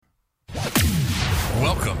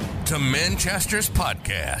Welcome to Manchester's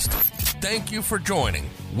podcast. Thank you for joining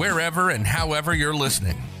wherever and however you're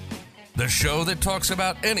listening. The show that talks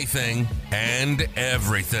about anything and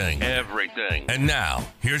everything. Everything. And now,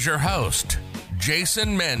 here's your host,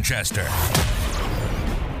 Jason Manchester.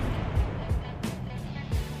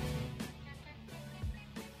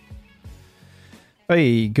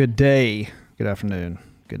 Hey, good day, good afternoon,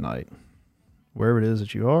 good night, wherever it is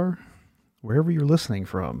that you are, wherever you're listening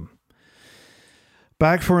from.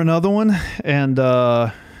 Back for another one, and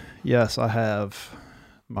yes, I have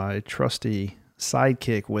my trusty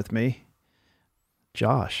sidekick with me,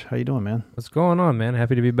 Josh. How you doing, man? What's going on, man?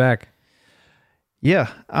 Happy to be back.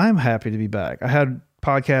 Yeah, I'm happy to be back. I had a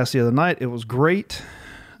podcast the other night. It was great.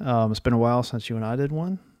 It's been a while since you and I did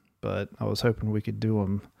one, but I was hoping we could do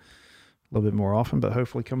them a little bit more often, but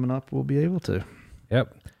hopefully coming up we'll be able to.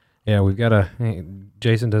 Yep. Yeah, we've got a...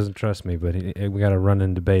 Jason doesn't trust me, but we got a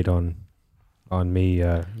run-in debate on me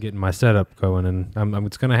getting my setup going, and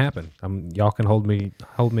it's going to happen. Y'all can hold me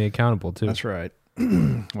accountable too. That's right.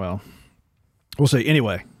 Well, we'll see.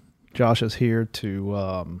 Anyway, Josh is here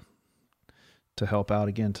to help out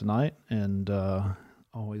again tonight, and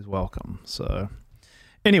always welcome. So,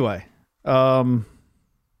 anyway, I don't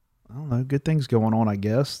know. Good things going on, I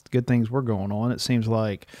guess. Good things were going on. It seems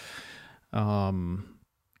like, I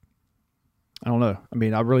don't know. I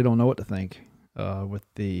mean, I really don't know what to think with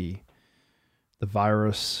the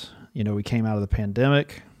virus. You know, we came out of the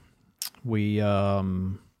pandemic. We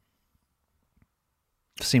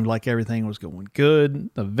seemed like everything was going good.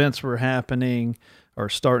 Events were happening or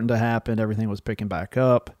starting to happen. Everything was picking back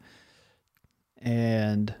up.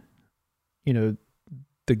 And, you know,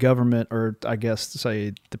 the government, or I guess to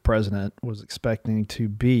say the president, was expecting to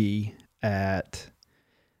be at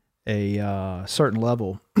a certain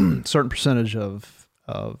level, certain percentage of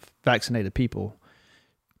vaccinated people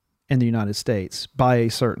in the United States by a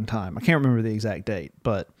certain time. I can't remember the exact date,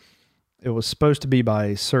 but it was supposed to be by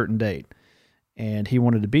a certain date. And he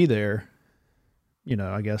wanted to be there, you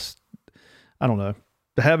know, I guess, I don't know,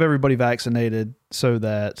 to have everybody vaccinated so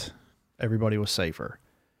that everybody was safer.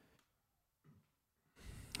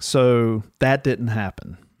 So that didn't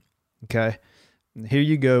happen. Okay. And here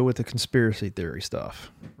you go with the conspiracy theory stuff,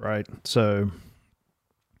 right? So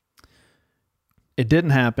it didn't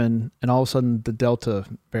happen, and all of a sudden the Delta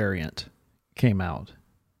variant came out.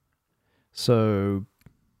 So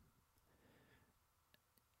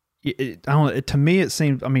I don't know, to me it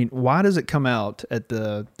seems, I mean, why does it come out at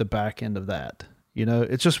the back end of that? You know,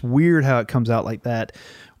 it's just weird how it comes out like that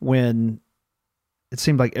when it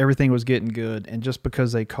seemed like everything was getting good, and just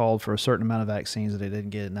because they called for a certain amount of vaccines that they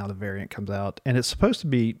didn't get, now the variant comes out, and it's supposed to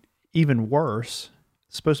be even worse.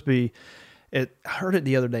 It's supposed to be, I heard it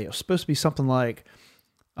the other day. It was supposed to be something like,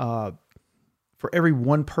 for every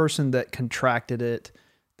one person that contracted it,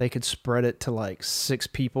 they could spread it to like 6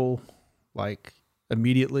 people, like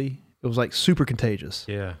immediately. It was like super contagious.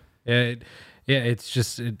 Yeah. It's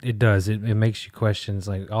just, it does. It makes you question. It's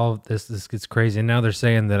like all of this gets crazy. And now they're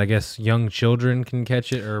saying that I guess young children can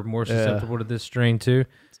catch it or are more susceptible to this strain too.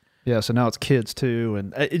 Yeah. So now it's kids too.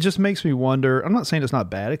 And it just makes me wonder. I'm not saying it's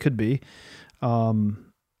not bad. It could be.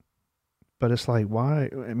 But it's like, why?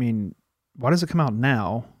 I mean, why does it come out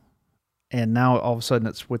now? And now all of a sudden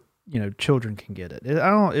it's with, you know, children can get it.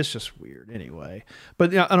 It's just weird anyway.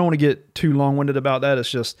 But I don't want to get too long-winded about that. It's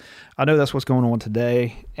just, I know that's what's going on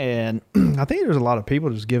today. And I think there's a lot of people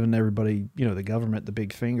just giving everybody, you know, the government, the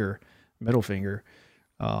big finger, middle finger.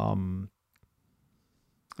 Nobody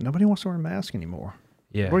wants to wear a mask anymore.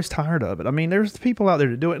 Yeah. Everybody's tired of it. I mean, there's people out there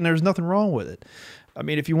to do it, and there's nothing wrong with it. I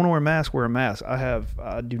mean, if you want to wear a mask, wear a mask.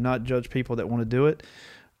 I do not judge people that want to do it.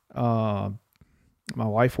 My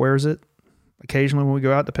wife wears it occasionally when we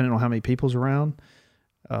go out, depending on how many people's around.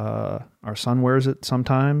 Our son wears it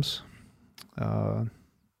sometimes. I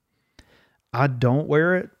don't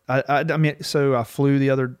wear it. I mean, so I flew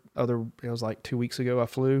it was like 2 weeks ago I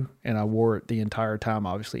flew, and I wore it the entire time,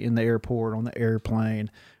 obviously, in the airport, on the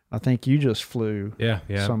airplane. I think you just flew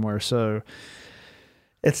somewhere. So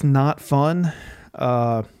it's not fun.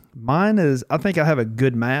 Mine is, I think I have a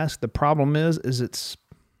good mask. The problem is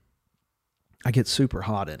I get super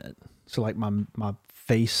hot in it. So like my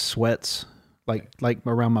face sweats like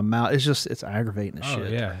around my mouth. It's aggravating as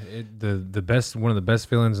shit. Yeah. One of the best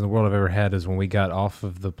feelings in the world I've ever had is when we got off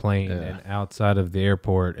of the plane and outside of the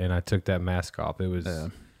airport and I took that mask off. It was,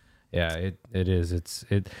 it is.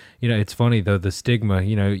 You know, it's funny though, the stigma,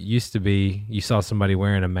 you know, it used to be you saw somebody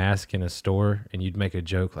wearing a mask in a store and you'd make a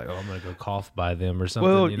joke like, oh, I'm going to go cough by them or something.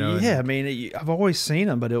 Well, you know? yeah, I mean, I've always seen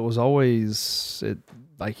them, but it was always,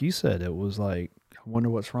 like you said, it was like, I wonder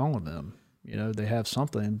what's wrong with them. They have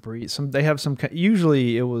something, breathe some. They have some.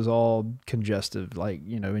 Usually, it was all congestive, like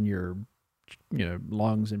in your,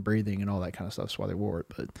 lungs and breathing and all that kind of stuff. That's why they wore it.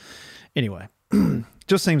 But anyway,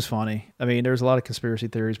 just seems funny. I mean, there's a lot of conspiracy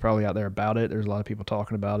theories probably out there about it. There's a lot of people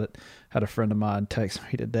talking about it. Had a friend of mine text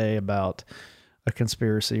me today about a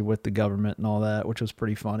conspiracy with the government and all that, which was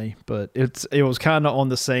pretty funny. But it was kind of on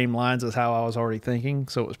the same lines as how I was already thinking,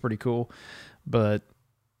 so it was pretty cool. But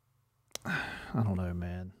I don't know,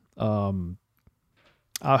 man.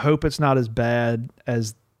 I hope it's not as bad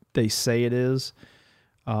as they say it is.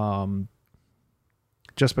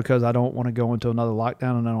 Just because I don't want to go into another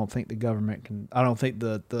lockdown, and I don't think the government can. I don't think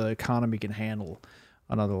the economy can handle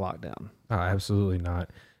another lockdown. Oh, absolutely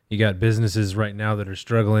not. You got businesses right now that are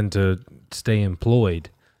struggling to stay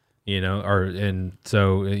employed, and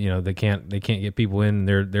so they can't get people in.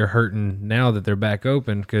 They're hurting now that they're back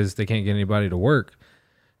open because they can't get anybody to work.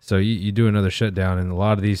 So you do another shutdown, and a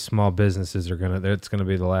lot of these small businesses it's gonna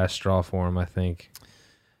be the last straw for them, I think.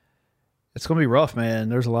 It's gonna be rough, man.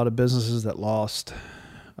 There's a lot of businesses that lost.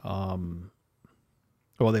 They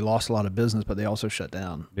lost a lot of business, but they also shut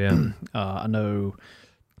down. Yeah. I know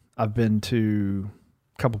I've been to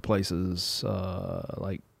a couple places,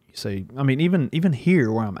 like you say, I mean, even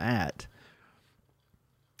here where I'm at,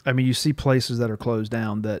 I mean, you see places that are closed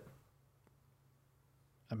down that,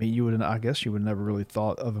 I mean, I guess you would never really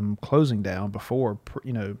thought of them closing down before,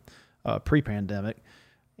 pre-pandemic.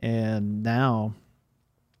 And now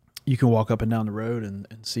you can walk up and down the road and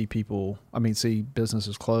see see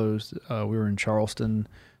businesses closed. We were in Charleston.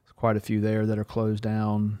 There's quite a few there that are closed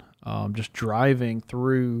down. Just driving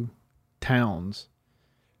through towns.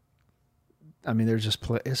 I mean, there's just,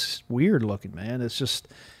 it's weird looking, man. It's just,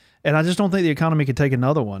 and I just don't think the economy could take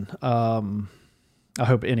another one. I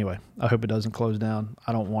hope it doesn't close down.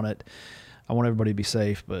 I don't want it. I want everybody to be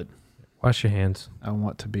safe, but wash your hands. I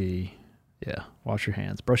want to be, wash your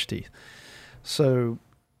hands, brush your teeth. So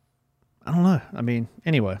I don't know. I mean,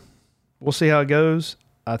 anyway, we'll see how it goes.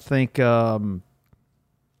 I think we'll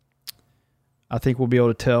be able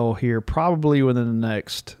to tell here probably within the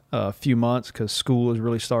next few months, because school is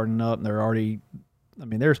really starting up, and they're already, I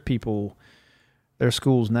mean, there's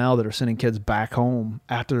schools now that are sending kids back home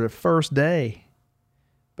after the first day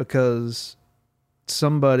because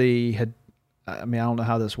somebody had, I mean, I don't know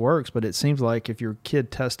how this works, but it seems like if your kid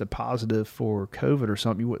tested positive for COVID or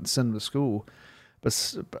something, you wouldn't send them to school. But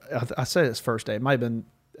I say it's first day. It might have been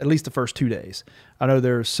at least the first 2 days. I know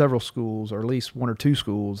there's several schools, or at least one or two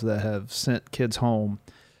schools, that have sent kids home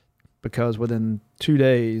because within 2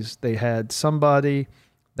 days they had somebody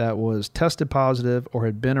that was tested positive or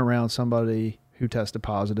had been around somebody who tested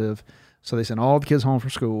positive. So they sent all the kids home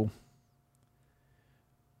from school.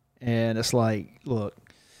 And it's like, look,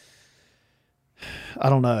 I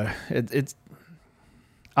don't know. It's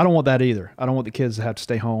I don't want that either. I don't want the kids to have to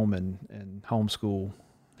stay home and homeschool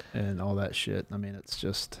and all that shit. I mean, it's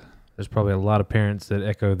just... There's probably a lot of parents that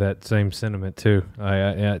echo that same sentiment too.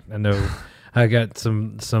 I know I got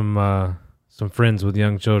some friends with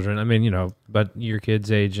young children. I mean, but your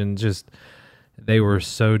kids' age, and just they were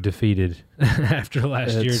so defeated after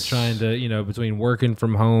last year, trying to, between working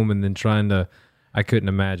from home and then trying to... I couldn't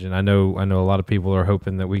imagine. I know a lot of people are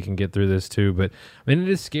hoping that we can get through this too, but I mean, it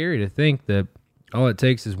is scary to think that all it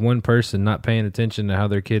takes is one person not paying attention to how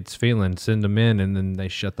their kid's feeling, send them in, and then they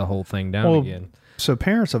shut the whole thing down again. So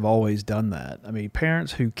parents have always done that. I mean,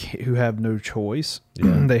 parents who have no choice,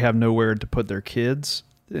 they have nowhere to put their kids,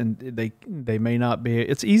 and they may not be.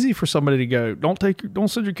 It's easy for somebody to go, don't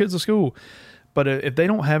send your kids to school, but if they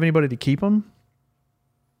don't have anybody to keep them,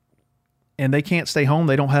 and they can't stay home,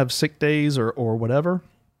 they don't have sick days or whatever,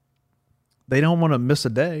 they don't want to miss a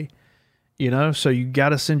day. So you got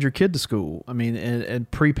to send your kid to school. I mean, and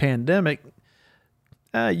pre-pandemic,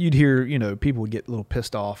 you'd hear, people would get a little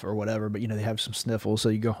pissed off or whatever, but, they have some sniffles. So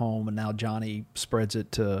you go home, and now Johnny spreads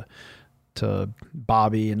it to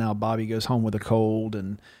Bobby, and now Bobby goes home with a cold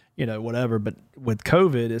and, whatever. But with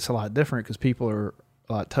COVID, it's a lot different because people are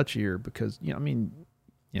a lot touchier because,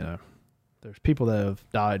 there's people that have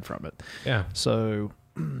died from it. Yeah. So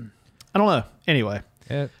I don't know. Anyway.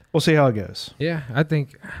 Yeah. We'll see how it goes. Yeah, I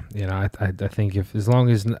think, I think I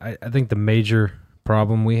think the major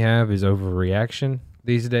problem we have is overreaction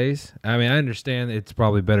these days. I mean, I understand it's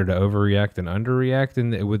probably better to overreact than underreact,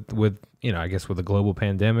 and with I guess with a global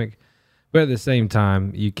pandemic, but at the same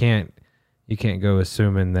time, you can't go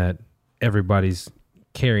assuming that everybody's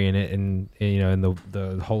carrying it, and and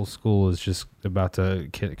the whole school is just about to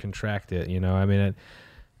contract it. I mean,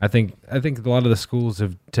 I think a lot of the schools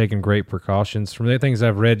have taken great precautions. From the things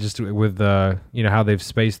I've read, just with how they've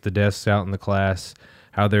spaced the desks out in the class,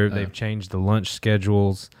 how they've changed the lunch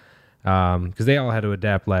schedules. because they all had to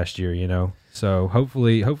adapt last year, you know. So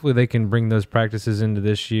hopefully they can bring those practices into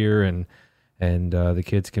this year, and the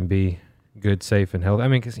kids can be good, safe, and healthy. I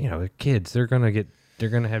mean, because the kids, they're gonna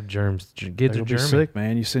have germs. Kids are be sick,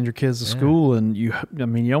 man. You send your kids to school, and you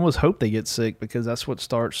almost hope they get sick, because that's what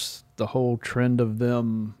starts the whole trend of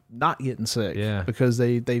them not getting sick. Yeah, because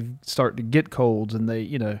they start to get colds, and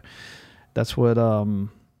that's what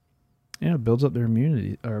builds up their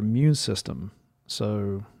immunity or immune system.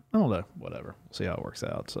 So I don't know, whatever. We'll see how it works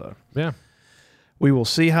out. So yeah. We will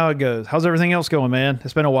see how it goes. How's everything else going, man?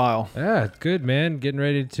 It's been a while. Yeah, it's good, man. Getting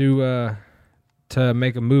ready to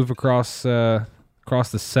make a move across the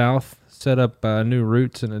South, set up new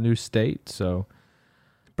roots in a new state. So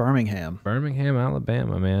Birmingham,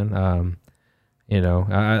 Alabama, man.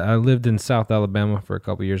 I lived in South Alabama for a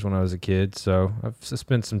couple years when I was a kid, so I've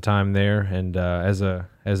spent some time there. And as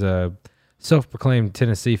a self-proclaimed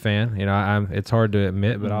Tennessee fan, it's hard to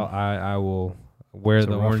admit, but I will wear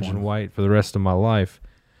the orange and white for the rest of my life.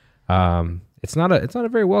 It's not a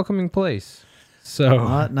very welcoming place. So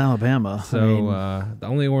not in Alabama. So the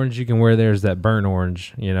only orange you can wear there is that burnt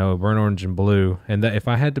orange, burnt orange and blue. And if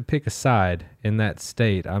I had to pick a side in that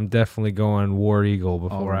state, I'm definitely going War Eagle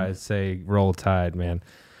before I say Roll Tide, man.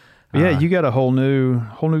 Yeah, you got a whole new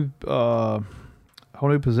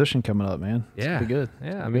position coming up, man. It's yeah, pretty good.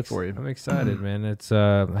 Yeah, good for you. I'm excited, man. It's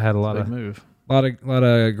I had a lot of move. A lot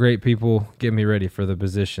of great people get me ready for the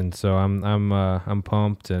position, so I'm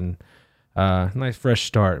pumped, and nice fresh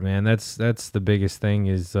start, man. That's the biggest thing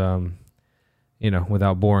is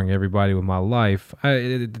without boring everybody with my life.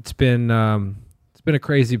 It's been a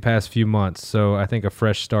crazy past few months, so I think a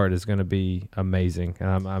fresh start is going to be amazing.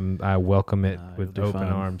 I welcome it with open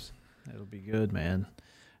arms. It'll be good, man.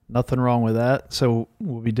 Nothing wrong with that. So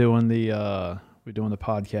we'll be doing the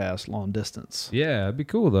podcast long distance. Yeah, it'd be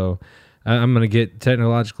cool though. I'm going to get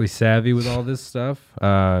technologically savvy with all this stuff.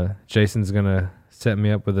 Jason's going to set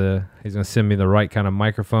me up he's going to send me the right kind of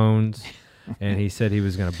microphones. And he said he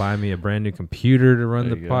was going to buy me a brand new computer to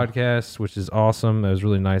run the podcast, which is awesome. That was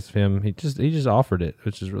really nice of him. He just offered it,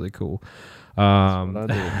 which is really cool. That's what I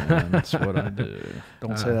do, man. That's what I do.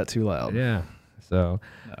 Don't say that too loud. Yeah. So,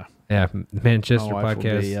 yeah, Manchester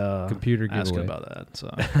podcast will be, computer giveaway. Ask about that.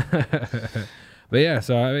 So. But yeah,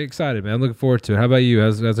 so I'm excited, man. I'm looking forward to it. How about you?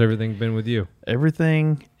 How's everything been with you?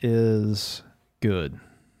 Everything is good.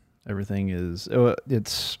 Everything is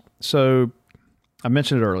it's so. I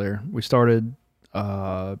mentioned it earlier. We started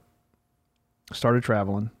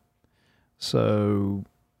traveling. So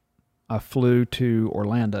I flew to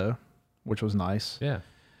Orlando, which was nice. Yeah.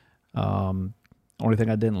 Only thing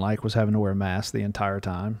I didn't like was having to wear a mask the entire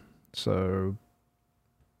time. So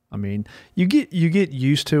I mean, you get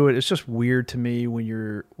used to it. It's just weird to me when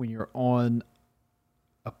you're on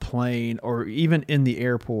a plane or even in the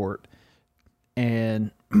airport,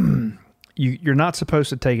 and you're not supposed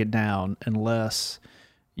to take it down unless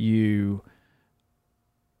you're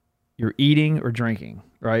eating or drinking,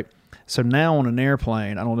 right? So now on an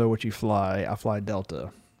airplane, I don't know what you fly. I fly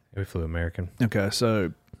Delta. We flew American. Okay,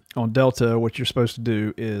 so on Delta, what you're supposed to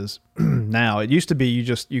do is now it used to be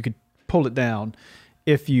you could pull it down.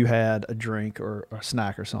 If you had a drink or a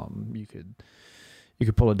snack or something, you could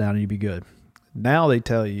pull it down and you'd be good. Now they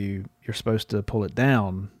tell you you're supposed to pull it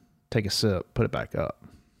down, take a sip, put it back up.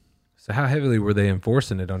 So how heavily were they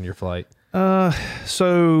enforcing it on your flight?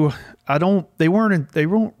 So they weren't.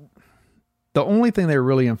 The only thing they were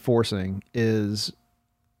really enforcing is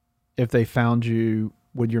if they found you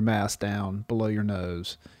with your mask down below your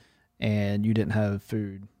nose and you didn't have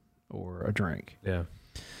food or a drink. Yeah.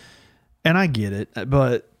 And I get it,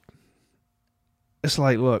 but it's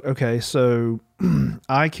like, look, okay, so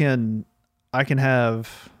I can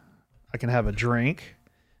have a drink,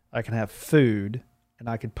 I can have food, and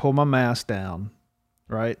I can pull my mask down,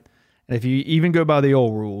 right? And if you even go by the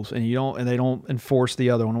old rules and they don't enforce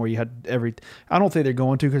the other one where you had I don't think they're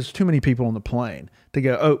going to, because there's too many people on the plane to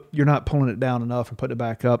go, oh, you're not pulling it down enough and putting it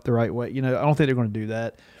back up the right way. I don't think they're going to do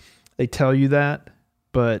that. They tell you that,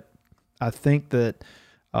 but I think that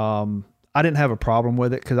I didn't have a problem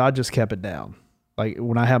with it because I just kept it down. Like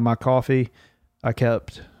when I had my coffee, I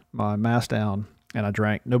kept my mask down and I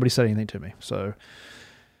drank. Nobody said anything to me. So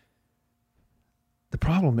the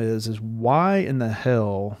problem is why in the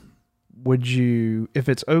hell would you, if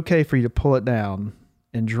it's okay for you to pull it down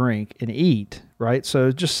and drink and eat, right?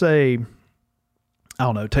 So just say, I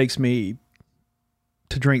don't know, it takes me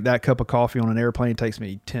to drink that cup of coffee on an airplane, it takes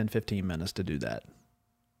me 10, 15 minutes to do that.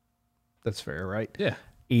 That's fair, right? Yeah.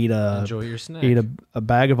 Enjoy your snack. Eat a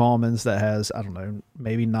bag of almonds that has, I don't know,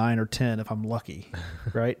 maybe 9 or 10 if I'm lucky,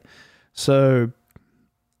 right? So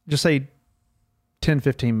just say 10,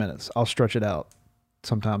 15 minutes. I'll stretch it out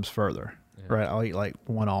sometimes further. Yeah. Right. I'll eat like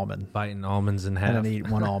one almond. Biting almonds in half. And then eat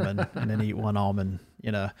one almond and then eat one almond,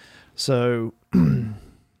 you know. So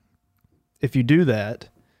if you do that,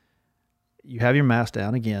 you have your mask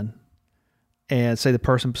down again, and say the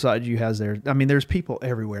person beside you has theirs. I mean, there's people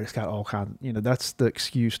everywhere. It's got all kinds, you know, that's the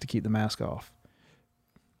excuse to keep the mask off.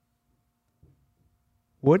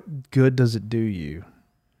 What good does it do you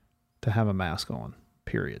to have a mask on,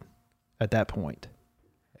 period, at that point?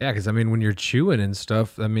 Yeah, because, I mean, when you're chewing and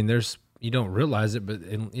stuff, I mean, you don't realize it, but,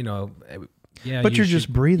 you know, yeah. But you're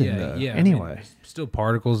just breathing, though. Yeah. Anyway. I mean, still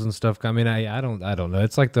particles and stuff. I mean, I don't know.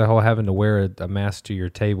 It's like the whole having to wear a mask to your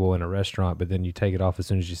table in a restaurant, but then you take it off as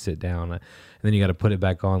soon as you sit down, and then you got to put it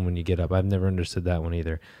back on when you get up. I've never understood that one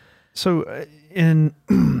either. So,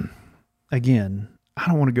 again, I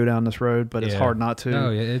don't want to go down this road, but it's hard not to.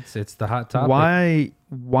 No, it's the hot topic.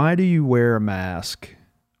 Why do you wear a mask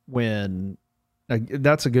when?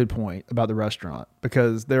 That's a good point about the restaurant,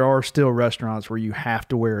 because there are still restaurants where you have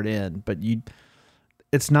to wear it in, but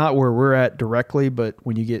it's not where we're at directly. But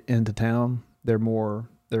when you get into town, they're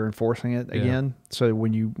enforcing it again. So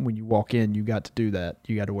when you walk in, you got to do that.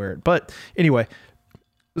 You got to wear it. But anyway,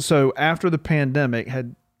 so after the pandemic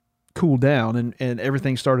had cooled down and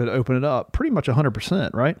everything started to open it up, pretty much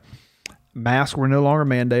 100%, right? Masks were no longer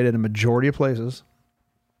mandated in a majority of places.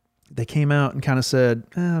 They came out and kind of said,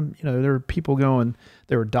 you know, there were people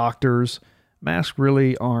there were doctors. Masks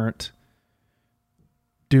really aren't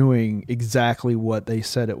doing exactly what they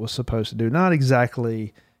said it was supposed to do. Not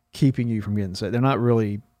exactly keeping you from getting sick. They're not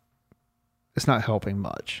really, it's not helping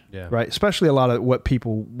much, right? Especially a lot of what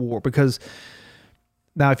people wore, because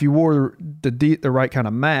now if you wore the right kind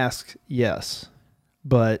of mask, yes,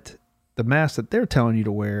 but the mask that they're telling you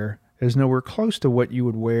to wear is nowhere close to what you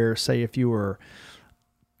would wear, say, if you were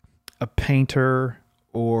a painter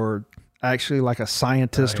or actually like a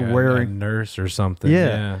scientist wearing a nurse or something.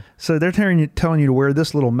 Yeah. So they're telling you to wear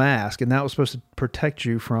this little mask, and that was supposed to protect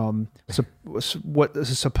you from what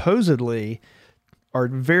supposedly are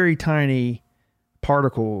very tiny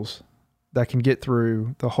particles that can get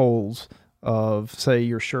through the holes of, say,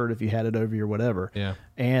 your shirt if you had it over your whatever. Yeah.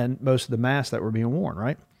 And most of the masks that were being worn,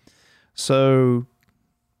 right? So,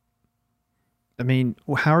 I mean,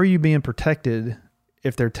 how are you being protected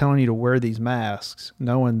if they're telling you to wear these masks,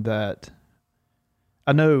 knowing that,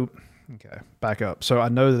 back up. So I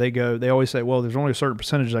know that they always say, well, there's only a certain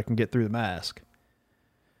percentage that can get through the mask.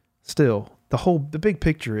 Still, the big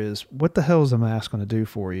picture is, what the hell is a mask going to do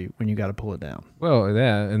for you when you got to pull it down? Well,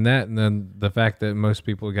 and then the fact that most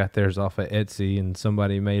people got theirs off of Etsy and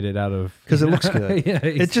somebody made it out of, because it looks good.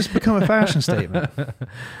 It's just become a fashion statement.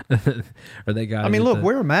 Or they got. I mean, look,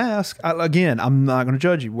 wear a mask. Again, I'm not going to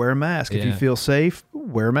judge you. Wear a mask if you feel safe.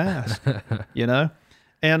 Wear a mask. You know.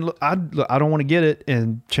 And look, I don't want to get it,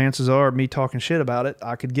 and chances are, me talking shit about it,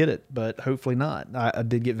 I could get it, but hopefully not. I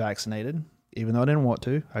did get vaccinated. Even though I didn't want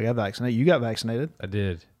to, I got vaccinated. You got vaccinated. I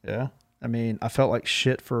did. Yeah. I mean, I felt like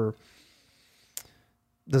shit for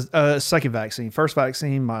the second vaccine. First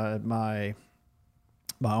vaccine, my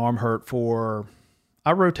arm hurt for.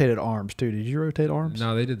 I rotated arms too. Did you rotate arms?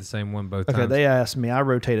 No, they did the same one both times. Okay, they asked me. I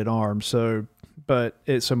rotated arms. So my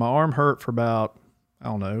arm hurt for about, I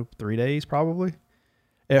don't know, 3 days probably.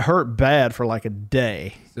 It hurt bad for like a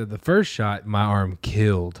day. So the first shot, my arm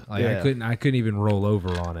killed. Like I couldn't even roll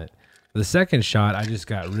over on it. The second shot, I just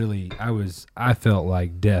got I felt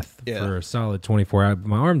like death for a solid 24 hours.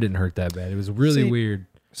 My arm didn't hurt that bad. It was really weird.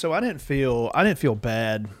 So I didn't feel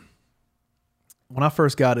bad. When I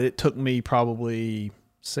first got it, it took me probably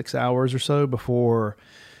 6 hours or so before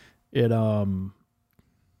it,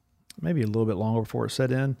 maybe a little bit longer before it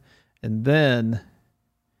set in. And then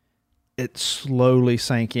it slowly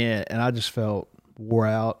sank in, and I just felt wore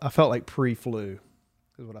out. I felt like pre-flu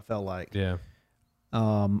is what I felt like. Yeah.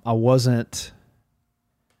 I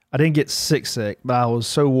didn't get sick, but I was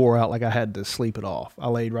so wore out, like I had to sleep it off. I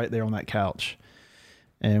laid right there on that couch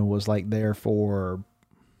and was like there for,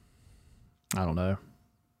 I don't know,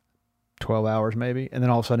 12 hours maybe. And then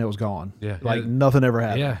all of a sudden it was gone. Yeah. Like nothing ever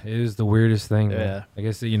happened. Yeah. It was the weirdest thing. Yeah. I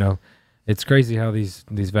guess, it's crazy how these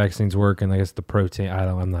vaccines work. And I guess the protein,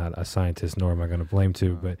 I'm not a scientist, nor am I going to blame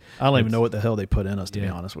to, but I don't even know what the hell they put in us, to be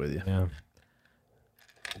honest with you. Yeah.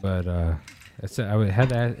 But, I had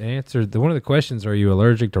to answer one of the questions. Are you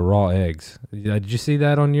allergic to raw eggs? Did you see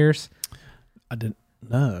that on yours? I didn't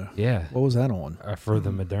know. Yeah. What was that on? For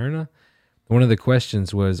the Moderna? One of the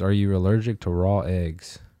questions was, are you allergic to raw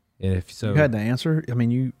eggs? And if so, you had to answer? I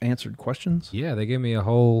mean, you answered questions? Yeah, they gave me a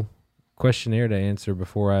whole questionnaire to answer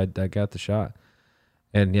before I got the shot.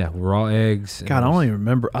 And yeah, raw eggs. God, I don't even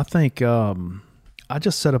remember. I think I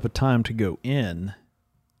just set up a time to go in.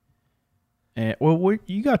 And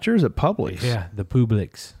you got yours at Publix. Yeah, the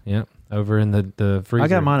Publix. Yep, over in the freezer. I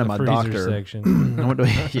got mine at my doctor section.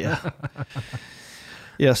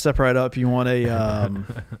 Yeah, step right up. You want a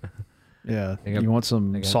you want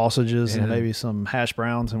some sausages and maybe some hash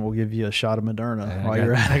browns, and we'll give you a shot of Moderna while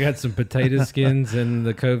you're at it. I got some potato skins and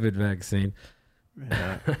the COVID vaccine.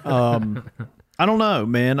 Yeah. I don't know,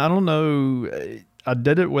 man. I don't know. I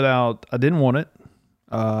did it without. I didn't want it.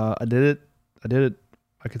 I did it.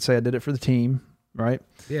 I could say I did it for the team, right?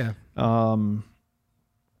 Yeah. I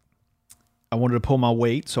wanted to pull my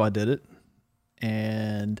weight, so I did it.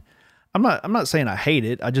 And I'm not saying I hate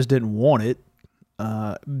it. I just didn't want it,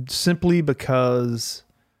 simply because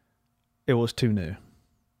it was too new,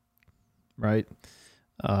 right?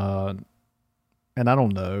 And I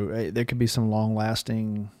don't know. There could be some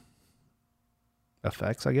long-lasting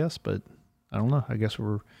effects, I guess, but I don't know. I guess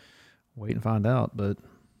we're waiting to find out, but.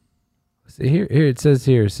 See, here it says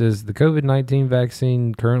the COVID-19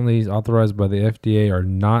 vaccine currently is authorized by the FDA are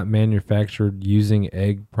not manufactured using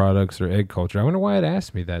egg products or egg culture. I wonder why it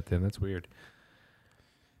asked me that then. That's weird.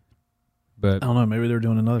 But I don't know. Maybe they're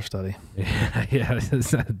doing another study. Yeah.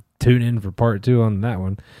 Tune in for part 2 on that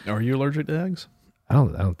one. Are you allergic to eggs? I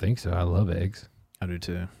don't think so. I love eggs. I do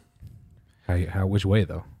too. How which way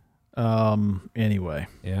though? Anyway.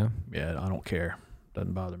 Yeah. Yeah, I don't care.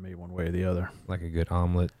 Doesn't bother me one way or the other. Like a good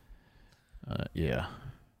omelet. Yeah.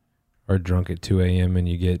 Or drunk at 2 a.m. and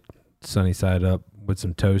you get sunny side up with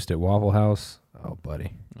some toast at Waffle House. Oh,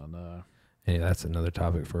 buddy. I know. Hey, that's another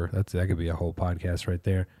topic that could be a whole podcast right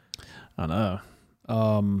there. I know.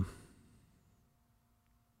 I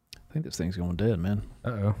think this thing's going dead, man.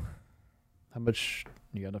 Uh-oh. How much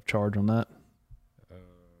you got enough charge on that?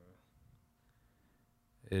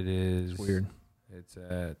 It is. It's weird. It's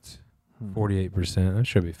at 48%. That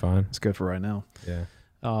should be fine. It's good for right now. Yeah.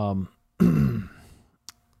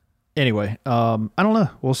 Anyway, I don't know.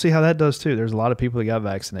 We'll see how that does too. There's a lot of people that got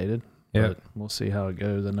vaccinated. Yeah. But we'll see how it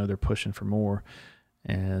goes. I know they're pushing for more,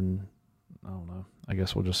 and I don't know. I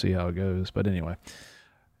guess we'll just see how it goes. But anyway.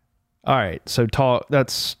 All right. So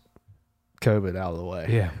that's COVID out of the way.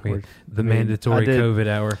 Yeah. Mandatory COVID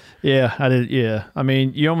hour. Yeah, I did. Yeah. I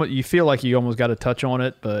mean, you feel like you almost got to touch on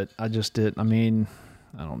it, but I just did. I mean,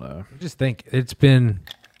 I don't know. I just think it's been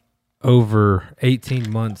over 18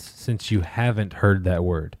 months since you haven't heard that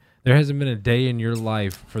word. There hasn't been a day in your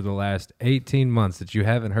life for the last 18 months that you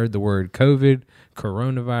haven't heard the word COVID,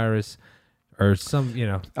 coronavirus, or some,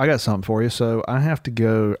 I got something for you. So I have to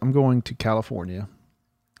go. I'm going to California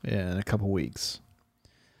in a couple weeks.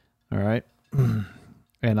 All right.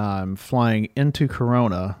 And I'm flying into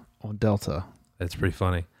Corona on Delta. That's pretty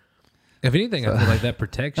funny. If anything, I feel like that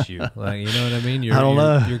protects you. Like, you know what I mean? I don't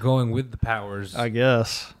know. You're going with the powers. I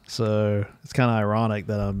guess. So it's kind of ironic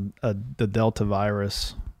that I'm the Delta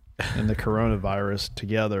virus and the coronavirus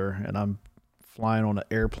together, and I'm flying on an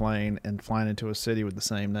airplane and flying into a city with the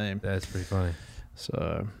same name. That's pretty funny.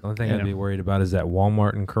 So the only thing I'd be worried about is that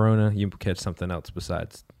Walmart and Corona, you catch something else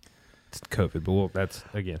besides COVID. But that's,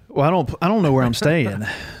 again. Well, I don't know where I'm staying.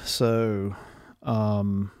 So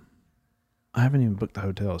I haven't even booked the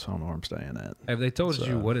hotel, so I don't know where I'm staying at. Have they told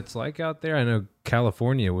you what it's like out there? I know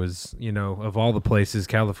California was, of all the places,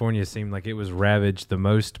 California seemed like it was ravaged the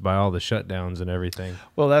most by all the shutdowns and everything.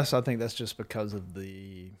 Well, I think that's just because of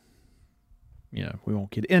the, we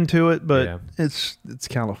won't get into it, but it's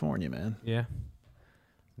California, man. Yeah.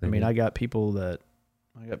 I mean, I got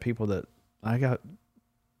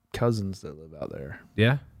cousins that live out there.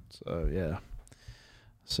 Yeah. So, yeah.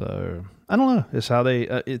 So I don't know. It's how they.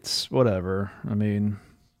 It's whatever. I mean,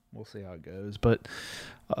 we'll see how it goes. But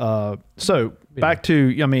back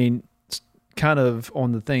to. I mean, kind of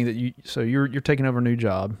on the thing that you. So you're taking over a new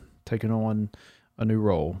job, taking on a new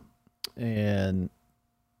role, and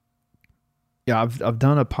I've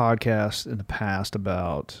done a podcast in the past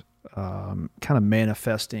about kind of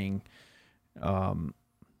manifesting. I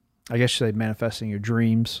guess you say manifesting your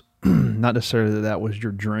dreams. Not necessarily that was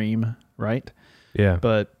your dream, right? Yeah.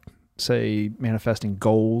 But say manifesting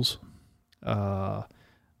goals,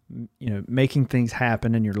 making things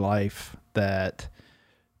happen in your life that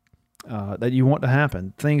you want to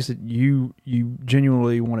happen, things that you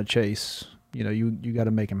genuinely want to chase, you got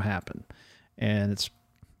to make them happen. And it's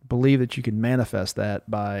believe that you can manifest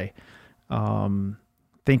that by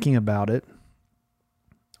thinking about it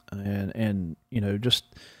and just,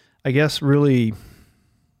 I guess, really,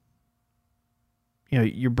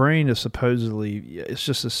 your brain is supposedly, it's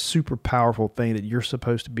just a super powerful thing that you're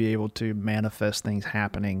supposed to be able to manifest things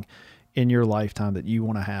happening in your lifetime that you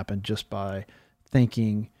want to happen just by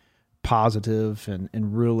thinking positive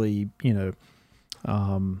and really,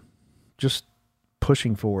 just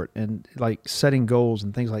pushing for it and like setting goals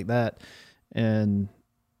and things like that. And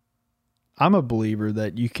I'm a believer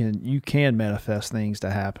that you can manifest things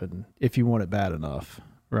to happen if you want it bad enough,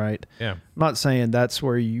 right? Yeah. I'm not saying that's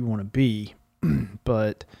where you want to be,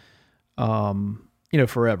 but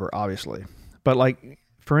forever, obviously. But like,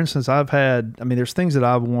 for instance, there's things that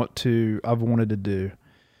I've wanted to do,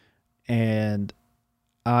 and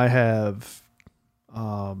I have,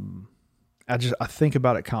 I think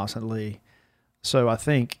about it constantly. So I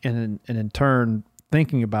think, and in turn,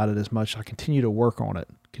 thinking about it as much, I continue to work on it,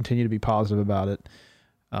 continue to be positive about it,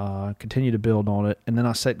 continue to build on it. And then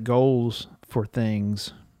I set goals for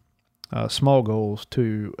things, small goals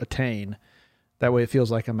to attain. That way it feels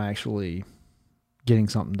like I'm actually getting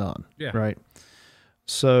something done. Yeah. Right.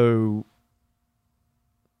 So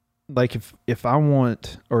like if I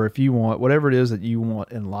want, or if you want, whatever it is that you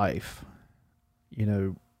want in life,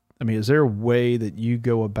 is there a way that you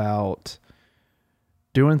go about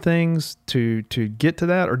doing things to get to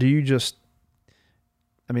that? Or do you just,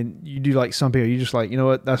 you do like some people, you just like, you know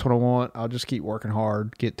what, that's what I want. I'll just keep working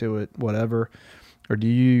hard, get to it, whatever. Or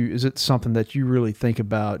is it something that you really think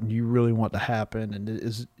about and you really want to happen? And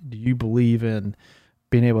do you believe in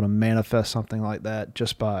being able to manifest something like that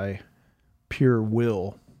just by pure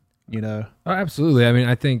will, Oh, absolutely.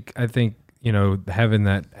 I think, having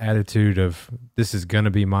that attitude of this is going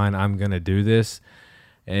to be mine, I'm going to do this.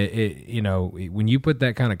 When you put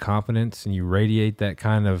that kind of confidence and you radiate that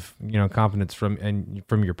kind of, confidence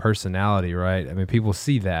from your personality, right? People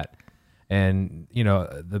see that. And,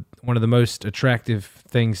 one of the most attractive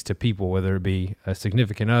things to people, whether it be a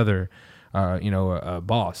significant other, a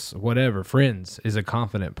boss, whatever, friends, is a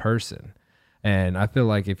confident person. And I feel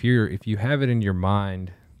like if you have it in your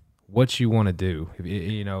mind what you want to do,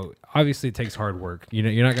 obviously it takes hard work.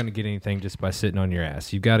 You're not going to get anything just by sitting on your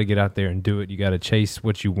ass. You've got to get out there and do it. You got to chase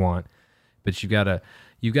what you want, but you got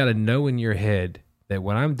to know in your head that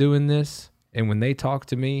when I'm doing this and when they talk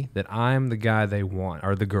to me, that I'm the guy they want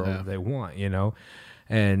or the girl they want,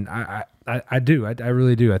 And I do. I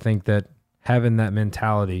really do. I think that having that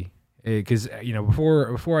mentality, because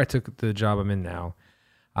before I took the job I'm in now,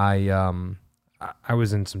 I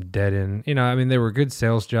was in some dead end. They were good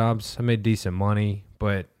sales jobs. I made decent money,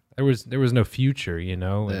 but there was no future.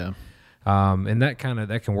 Yeah. And that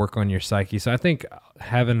can work on your psyche. So I think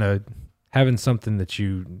having something that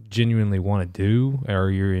you genuinely want to do or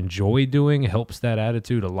you enjoy doing helps that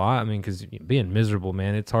attitude a lot. Because being miserable,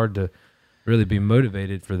 man, it's hard to really be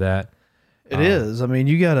motivated for that. It is.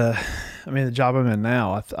 You gotta. The job I'm in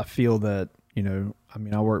now, I feel that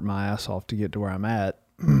I work my ass off to get to where I'm at.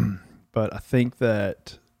 But I think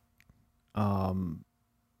that,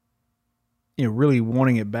 really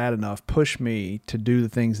wanting it bad enough pushed me to do the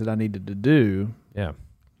things that I needed to do. Yeah.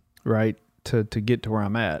 Right. To get to where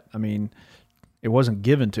I'm at. It wasn't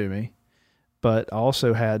given to me, but I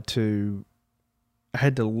also had to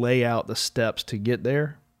lay out the steps to get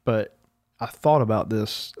there. But I thought about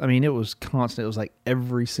this. It was constant. It was like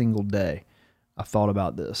every single day I thought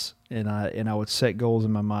about this, and I would set goals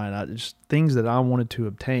in my mind. Just things that I wanted to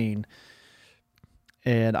obtain.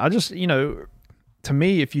 And I just, to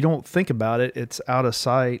me, if you don't think about it, it's out of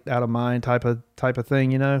sight, out of mind type of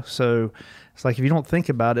thing, So it's like, if you don't think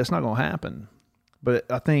about it, it's not going to happen.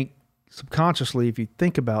 But I think subconsciously, if you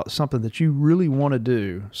think about something that you really want to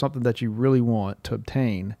do, something that you really want to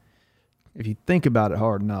obtain, if you think about it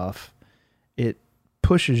hard enough, it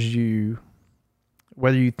pushes you,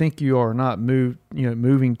 whether you think you are or not,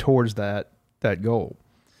 moving towards that goal.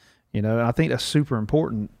 And I think that's super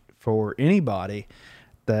important for anybody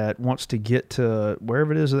that wants to get to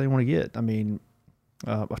wherever it is that they want to get.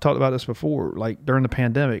 I've talked about this before. Like during the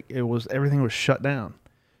pandemic, everything was shut down.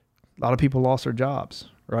 A lot of people lost their jobs,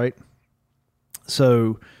 right?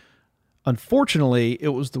 So unfortunately, it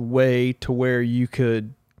was the way to where you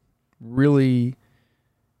could really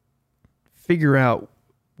figure out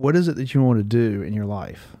what is it that you want to do in your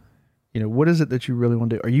life. What is it that you really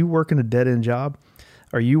want to do? Are you working a dead-end job?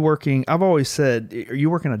 Are you working, I've always said, are you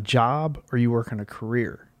working a job or are you working a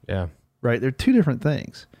career? Yeah. Right? They're two different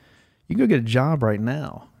things. You can go get a job right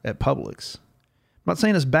now at Publix. I'm not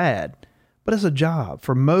saying it's bad, but it's a job.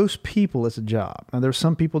 For most people, it's a job. Now, there's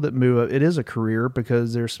some people that move up. It is a career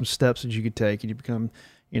because there's some steps that you could take and you become,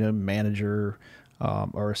 manager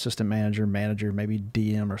or assistant manager, maybe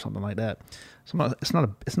DM or something like that. So it's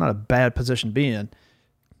not a bad position to be in,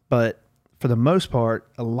 but for the most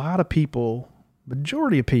part, a lot of people,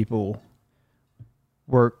 majority of people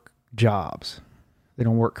work jobs. They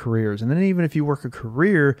don't work careers. And then even if you work a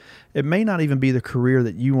career, it may not even be the career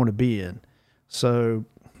that you want to be in. So,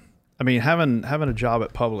 having a job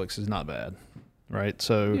at Publix is not bad, right?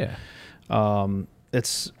 So Yeah.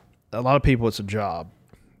 it's a lot of people, it's a job.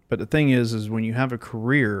 But the thing is when you have a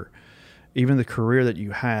career, even the career that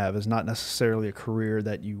you have is not necessarily a career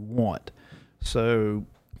that you want. So,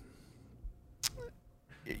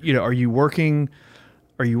 are you working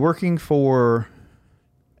for,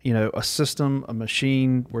 a system, a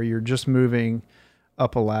machine where you're just moving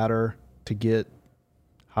up a ladder to get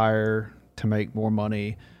higher, to make more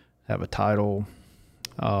money, have a title?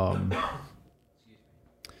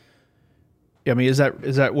 Is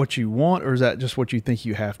that what you want, or is that just what you think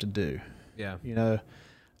you have to do? Yeah.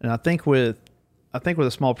 And I think with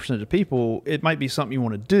a small percentage of people, it might be something you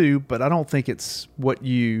want to do, but I don't think it's what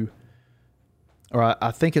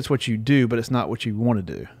I think it's what you do, but it's not what you want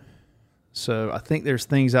to do. So I think there's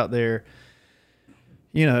things out there,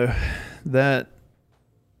 that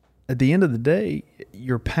at the end of the day,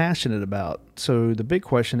 you're passionate about. So the big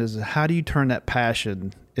question is, how do you turn that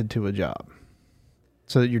passion into a job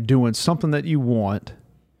so that you're doing something that you want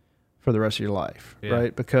for the rest of your life,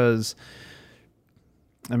 right? Because,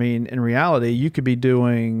 in reality, you could be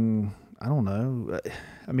doing, I don't know,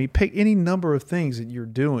 pick any number of things that you're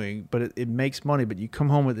doing, but it makes money, but you come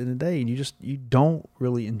home at the end of the day and you don't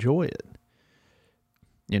really enjoy it.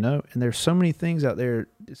 And there's so many things out there,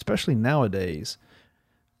 especially nowadays,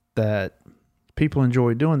 that people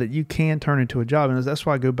enjoy doing that you can turn into a job. And that's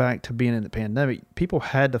why I go back to being in the pandemic. People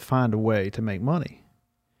had to find a way to make money.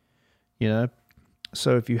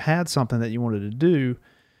 So if you had something that you wanted to do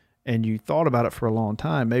and you thought about it for a long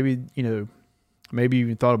time, maybe you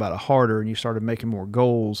even thought about it harder and you started making more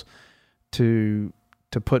goals to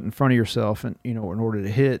put in front of yourself and, in order to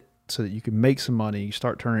hit so that you can make some money, you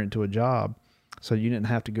start turning it into a job so you didn't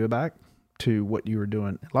have to go back to what you were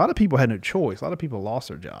doing. A lot of people had no choice. A lot of people lost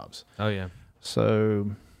their jobs. Oh yeah.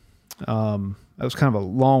 So, that was kind of a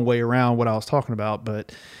long way around what I was talking about,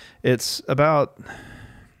 but it's about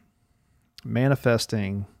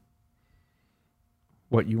manifesting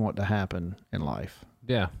what you want to happen in life.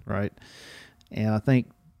 Yeah. Right. And I think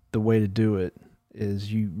the way to do it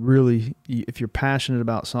is if you're passionate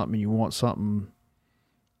about something and you want something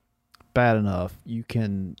bad enough, you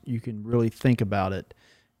can really think about it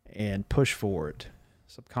and push for it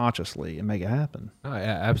subconsciously and make it happen. Oh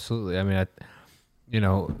yeah, absolutely.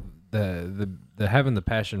 The having the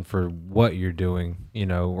passion for what you're doing,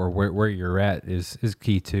 or where you're at is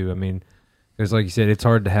key too. Because like you said, it's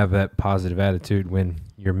hard to have that positive attitude when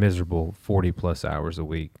you're miserable 40 plus hours a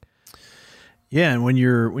week. Yeah. And when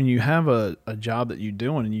you have a job that you're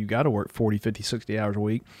doing and you got to work 40, 50, 60 hours a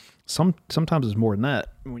week, sometimes it's more than that.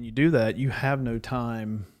 When you do that, you have no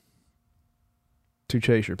time to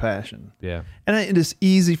chase your passion. Yeah. And it is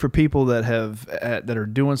easy for people that are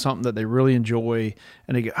doing something that they really enjoy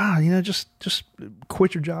and they go, just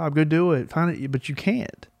quit your job, go do it, find it, but you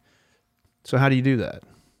can't. So how do you do that?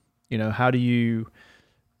 How do you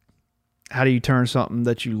turn something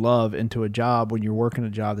that you love into a job when you're working a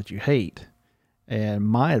job that you hate? And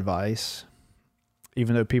my advice,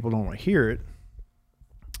 even though people don't want to hear it,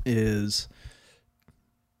 is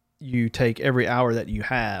you take every hour that you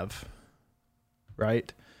have,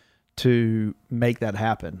 right, to make that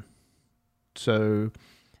happen. So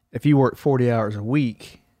if you work 40 hours a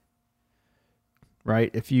week,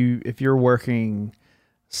 right, if you're working,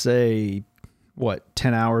 say,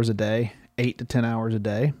 10 hours a day, 8 to 10 hours a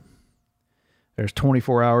day, there's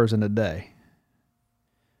 24 hours in a day.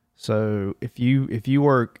 So if you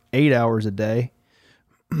work 8 hours a day,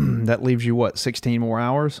 that leaves you 16 more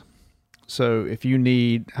hours. So if you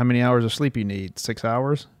need, how many hours of sleep you need? 6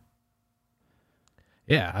 hours.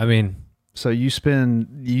 Yeah. So you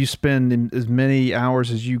spend as many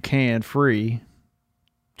hours as you can free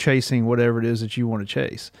chasing whatever it is that you want to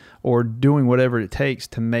chase, or doing whatever it takes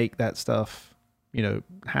to make that stuff,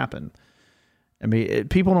 happen.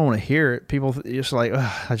 People don't want to hear it. People just like,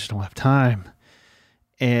 I just don't have time.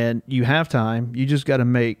 And you have time. You just got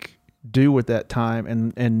to do with that time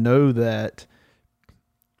and know that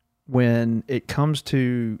when it comes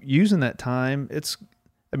to using that time,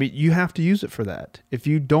 you have to use it for that. If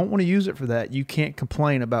you don't want to use it for that, you can't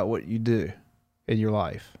complain about what you do in your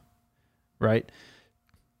life, right?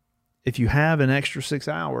 If you have an extra 6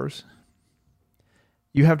 hours,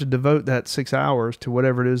 you have to devote that 6 hours to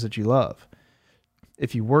whatever it is that you love.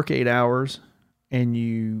 If you work 8 hours and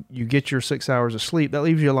you get your 6 hours of sleep, that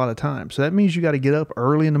leaves you a lot of time. So that means you got to get up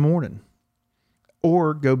early in the morning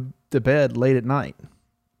or go to bed late at night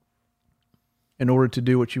in order to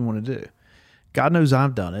do what you want to do. God knows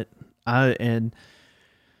I've done it. And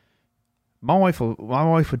my wife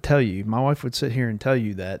would tell you, my wife would sit here and tell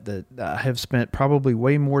you that I have spent probably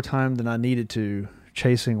way more time than I needed to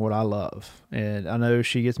chasing what I love. And I know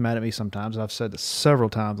she gets mad at me sometimes. I've said this several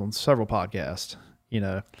times on several podcasts,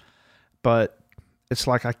 but it's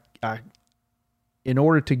like I in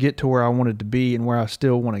order to get to where I wanted to be and where I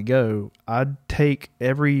still want to go, I'd take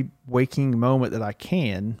every waking moment that I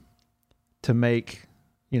can to make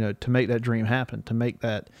that dream happen,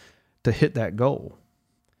 to hit that goal.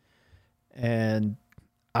 And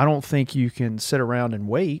I don't think you can sit around and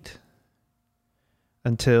wait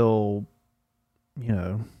until, what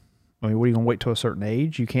are you going to wait till a certain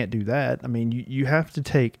age? You can't do that. I mean, you have to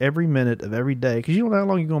take every minute of every day, because you don't know how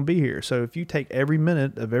long you're going to be here. So if you take every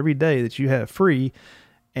minute of every day that you have free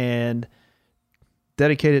and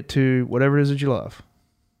dedicate it to whatever it is that you love,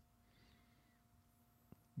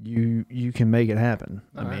 you can make it happen.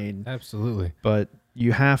 I mean, absolutely. But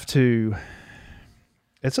you have to,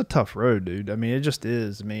 it's a tough road, dude. I mean, it just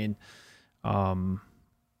is. I mean,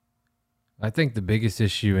 I think the biggest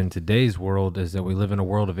issue in today's world is that we live in a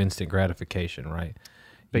world of instant gratification, right?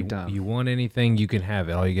 Big time. You want anything, you can have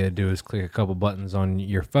it. All you got to do is click a couple buttons on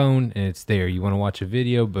your phone and it's there. You want to watch a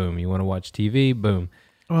video, boom. You want to watch TV, boom.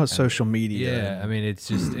 Well, it's social media. Yeah, I mean, it's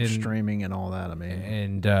just streaming and all that. I mean,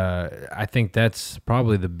 and I think that's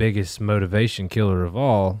probably the biggest motivation killer of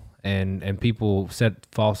all. And people set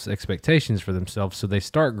false expectations for themselves, so they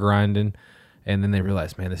start grinding, and then they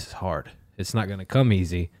realize, man, this is hard. It's not going to come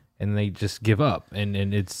easy, and they just give up. And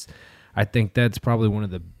I think that's probably one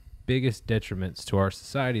of the biggest detriments to our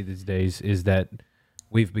society these days, is that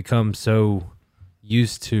we've become so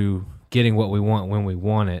used to getting what we want when we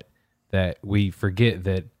want it that we forget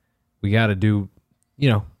that we got to do, we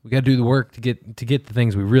got to do the work to get the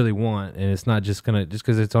things we really want. And it's not just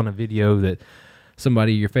because it's on a video that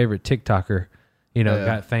somebody, your favorite TikToker,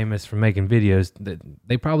 got famous for making videos, that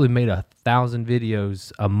they probably made 1,000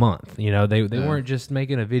 videos a month. They weren't just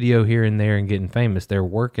making a video here and there and getting famous. They're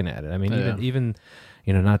working at it. I mean, even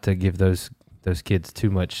not to give those kids too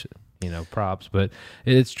much, props, but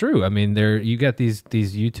it's true. I mean, you got these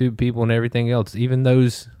YouTube people and everything else. Even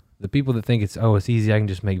the people that think it's easy, I can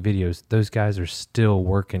just make videos. Those guys are still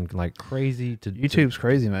working like crazy. YouTube's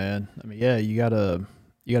crazy, man. I mean, yeah, you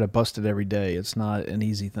gotta bust it every day. It's not an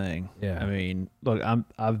easy thing. Yeah. I mean, look, I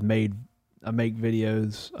make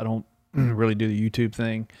videos. I don't really do the YouTube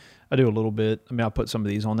thing. I do a little bit. I mean, I'll put some of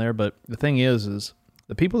these on there, but the thing is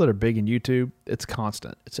the people that are big in YouTube, it's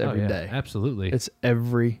constant. It's every day. Absolutely. It's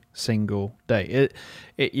every single day.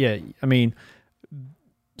 Yeah. I mean,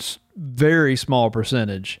 very small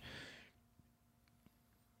percentage.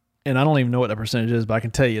 And I don't even know what that percentage is, but I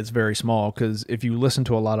can tell you it's very small, because if you listen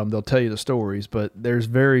to a lot of them, they'll tell you the stories. But there's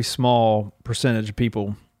very small percentage of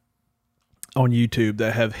people on YouTube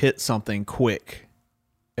that have hit something quick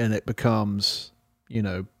and it becomes,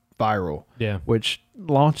 viral, which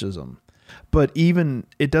launches them. But even,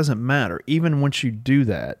 it doesn't matter. Even once you do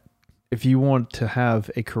that, if you want to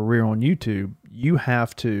have a career on YouTube, you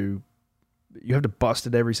have to bust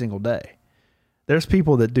it every single day. There's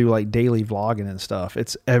people that do like daily vlogging and stuff.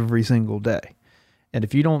 It's every single day. And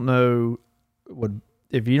if you don't know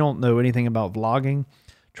anything about vlogging,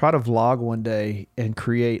 try to vlog one day and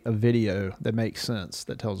create a video that makes sense,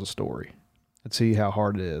 that tells a story, and see how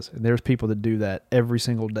hard it is. And there's people that do that every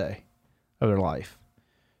single day of their life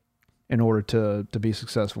in order to be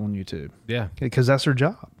successful on YouTube. Yeah. Because that's their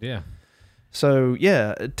job. Yeah. So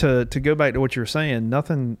yeah, to go back to what you were saying,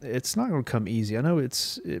 it's not going to come easy. I know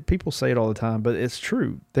people say it all the time, but it's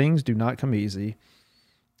true. Things do not come easy.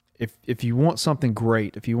 If you want something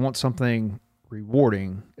great, if you want something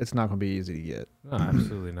rewarding, it's not going to be easy to get. No,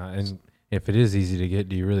 absolutely not. And if it is easy to get,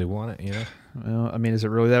 do you really want it? Well, I mean, is it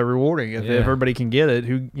really that rewarding? If everybody can get it,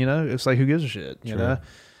 it's like, who gives a shit? You know?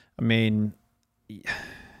 I mean,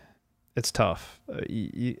 it's tough.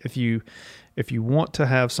 If you want to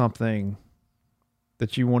have something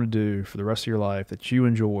that you want to do for the rest of your life, that you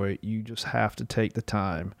enjoy, you just have to take the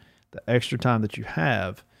time, the extra time that you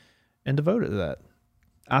have, and devote it to that.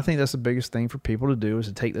 I think that's the biggest thing for people to do, is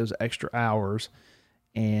to take those extra hours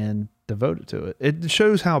and devote it to it. It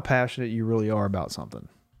shows how passionate you really are about something.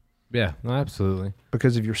 Yeah, no, absolutely.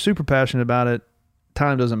 Because if you're super passionate about it,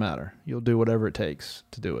 time doesn't matter. You'll do whatever it takes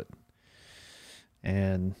to do it.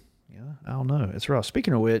 And I don't know. It's rough.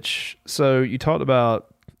 Speaking of which, so you talked about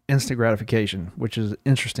instant gratification, which is an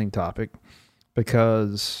interesting topic,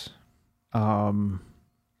 because I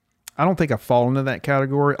don't think I fall into that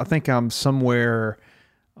category. I think I'm somewhere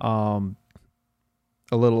a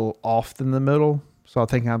little off in the middle. So I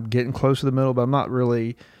think I'm getting close to the middle, but I'm not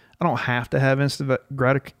really. I don't have to have instant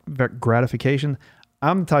gratification.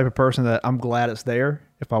 I'm the type of person that I'm glad it's there.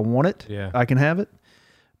 If I want it, I can have it,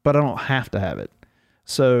 but I don't have to have it.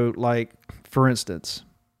 So, like, for instance,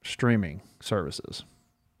 streaming services.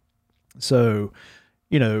 So,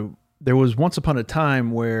 there was once upon a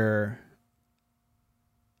time where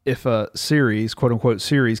if a series, quote unquote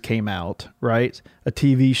series, came out, right? A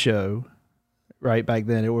TV show, right? Back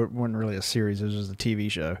then, it wasn't really a series, it was just a TV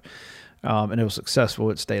show. And it was successful.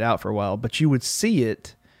 It stayed out for a while, but you would see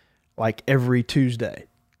it like every Tuesday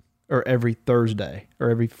or every Thursday or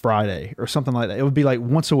every Friday or something like that. It would be like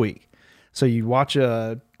once a week. So you'd watch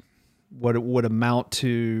what it would amount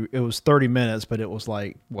to, it was 30 minutes, but it was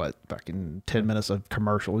like, fucking 10 minutes of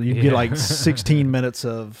commercial. You'd get like 16 minutes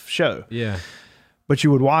of show. Yeah. But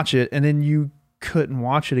you would watch it, and then you couldn't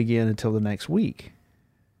watch it again until the next week.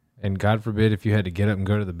 And God forbid if you had to get up and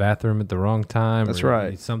go to the bathroom at the wrong time. That's or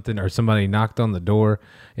right. Something, or somebody knocked on the door.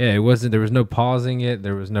 Yeah, there was no pausing it.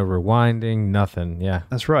 There was no rewinding, nothing. Yeah.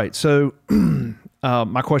 That's right. So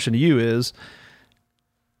my question to you is,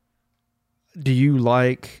 do you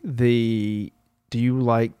like the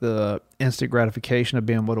instant gratification of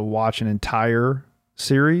being able to watch an entire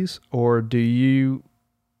series, or do you,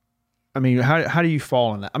 how do you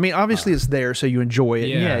fall in that? Obviously it's there, so you enjoy it.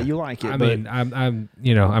 Yeah, you like it. I'm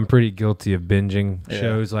pretty guilty of binging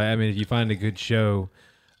shows. Like, if you find a good show,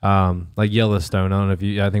 like Yellowstone, I don't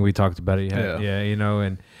know I think we talked about it.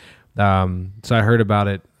 And so I heard about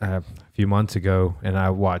it a few months ago, and I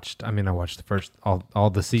watched the first all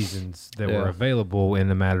the seasons that were available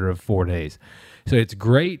in a matter of 4 days. So it's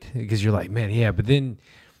great because you're like, man, yeah, but then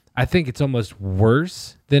I think it's almost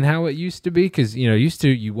worse than how it used to be, because used to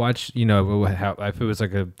you watch how, if it was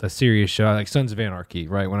like a serious show like Sons of Anarchy,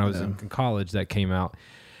 right? When I was in college, that came out,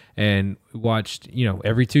 and watched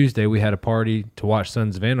every Tuesday we had a party to watch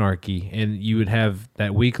Sons of Anarchy, and you would have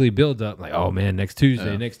that weekly build up, like, oh man, next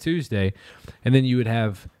Tuesday, and then you would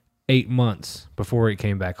have 8 months before it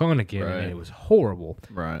came back on again, and it was horrible.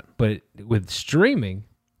 Right. But with streaming,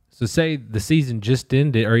 so say the season just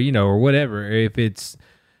ended, or whatever, if it's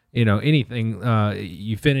anything,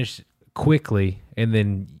 you finish quickly, and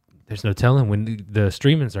then there's no telling when the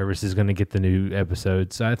streaming service is going to get the new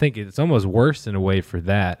episodes. So I think it's almost worse in a way for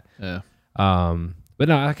that. Yeah. But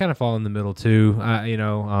no, I kind of fall in the middle too. I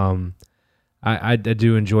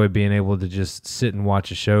do enjoy being able to just sit and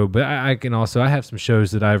watch a show, but I have some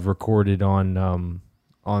shows that I've recorded on the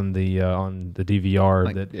DVR,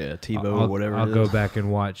 like, that TiVo or whatever. I'll go back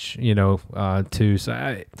and watch, too. So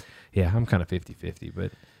I'm kind of 50-50,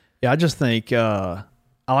 but yeah, I just think I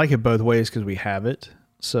like it both ways because we have it,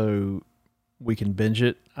 so we can binge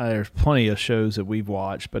it. There's plenty of shows that we've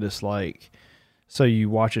watched, but it's like, so you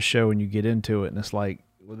watch a show and you get into it, and it's like,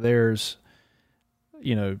 there's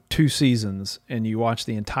 2 seasons, and you watch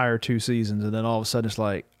the entire 2 seasons, and then all of a sudden it's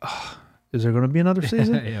like, is there going to be another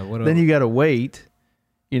season? Then you got to wait,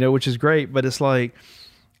 which is great, but it's like,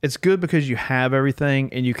 it's good because you have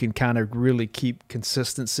everything, and you can kind of really keep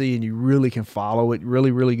consistency, and you really can follow it really,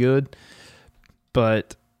 really good.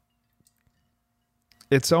 But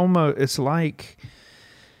it's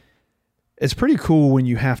pretty cool when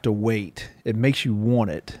you have to wait. It makes you want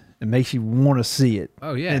it. It makes you want to see it.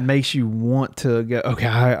 Oh yeah. It makes you want to go, okay,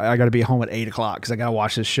 I got to be home at 8:00 because I got to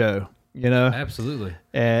watch this show. Absolutely.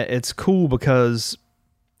 It's cool because,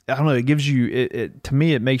 I don't know, it gives you, it to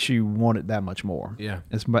me, it makes you want it that much more. Yeah.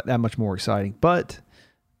 It's that much more exciting. But,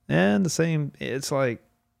 and the same, it's like,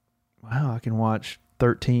 wow, I can watch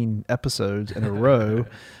 13 episodes in a row,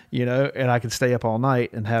 and I can stay up all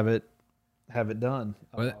night and have it done.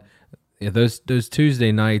 Well, yeah, those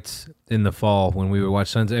Tuesday nights in the fall when we would watch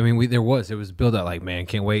Sons, it was built out like, man,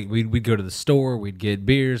 can't wait. We'd go to the store, we'd get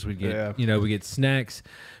beers, we'd get, we get snacks,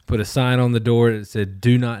 put a sign on the door that said,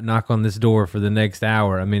 do not knock on this door for the next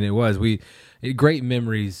hour. Great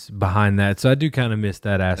memories behind that. So I do kind of miss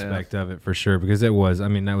that aspect of it for sure, because that was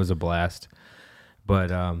a blast.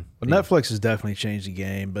 But Netflix has definitely changed the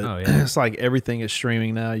game, but it's like everything is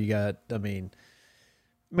streaming now. You got, everything,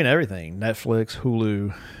 Netflix,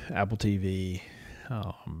 Hulu, Apple TV.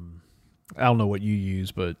 I don't know what you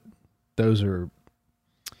use, but those are,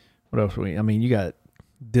 what else? You got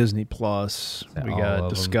Disney Plus, we got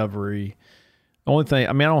Discovery. The only thing,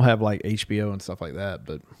 I don't have like HBO and stuff like that,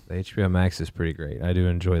 but the HBO Max is pretty great. I do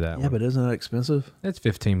enjoy that one. Yeah, but isn't that expensive? It's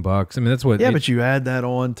 $15. That's what. Yeah, but you add that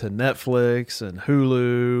on to Netflix and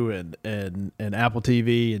Hulu and Apple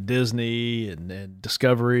TV and Disney and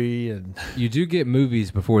Discovery, and you do get movies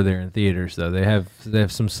before they're in theaters, though. They have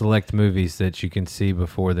some select movies that you can see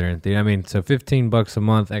before they're in theater. So $15 a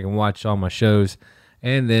month, I can watch all my shows,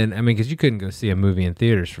 and then because you couldn't go see a movie in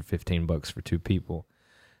theaters for $15 for 2 people.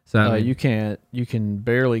 So you can't. You can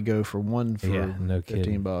barely go for one for no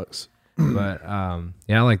kidding. $15. But I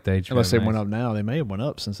like the HBO Unless they Max. went up now. They may have went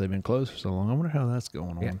up since they've been closed for so long. I wonder how that's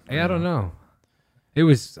going on. Yeah, I don't know. It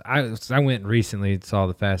was. I went recently and saw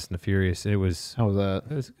the Fast and the Furious. It was. How was that?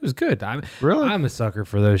 It was good. Really? I'm a sucker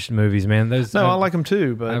for those movies, man. Those. No, I like them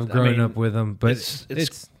too. But I've grown up with them. But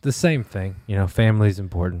it's the same thing. You know, family's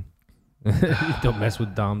important. Don't mess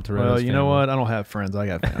with Dom Toretto's Well, you family. know what? I don't have friends. I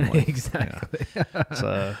got family. Exactly.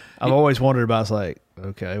 So I've always wondered about. It's like,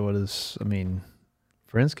 okay, what is? I mean,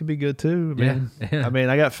 friends could be good too. Yeah. I mean,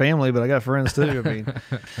 I got family, but I got friends too. I mean,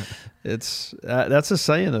 it's that's a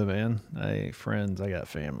saying though, man. Hey, friends, I got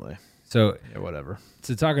family. So yeah, whatever.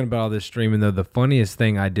 So talking about all this streaming though, the funniest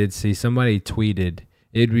thing I did see, somebody tweeted,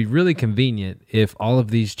 it'd be really convenient if all of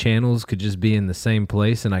these channels could just be in the same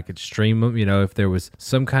place and I could stream them. You know, if there was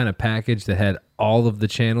some kind of package that had all of the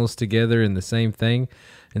channels together in the same thing.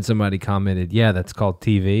 And somebody commented, "Yeah, that's called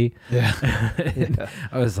TV." Yeah.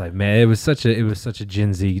 I was like, man, it was such a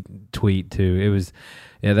Gen Z tweet too. It was,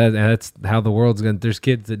 yeah, that's how the world's going. There's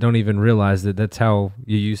kids that don't even realize that that's how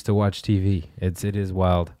you used to watch TV. It is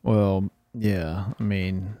wild. Well, yeah. I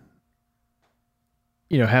mean,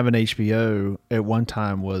 you know, having HBO at one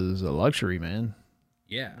time was a luxury, man.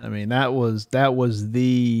 Yeah. I mean, that was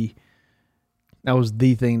the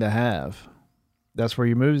thing to have. That's where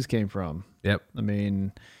your movies came from. Yep. I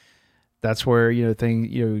mean, that's where, you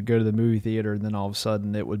know, go to the movie theater and then all of a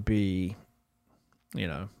sudden it would be, you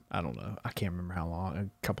know, I don't know. I can't remember how long, a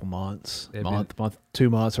couple months, month, 2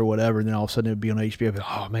 months or whatever. And then all of a sudden it would be on HBO. But,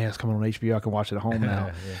 oh man, it's coming on HBO. I can watch it at home now.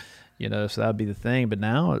 Yeah. You know, so that'd be the thing. But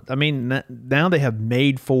now, I mean, now they have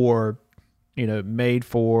made for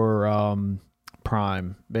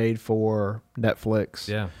Prime, made for Netflix.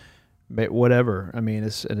 Yeah. Whatever. I mean,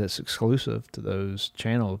 it's exclusive to those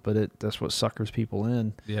channels, but that's what suckers people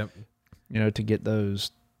in. Yep. You know, to get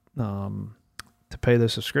those, to pay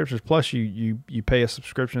those subscriptions. Plus, you pay a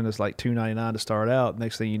subscription that's like $2.99 to start out.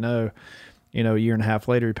 Next thing you know, a year and a half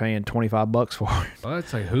later, you're paying $25 for it. Well,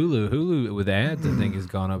 it's like Hulu. Hulu with ads, I think, has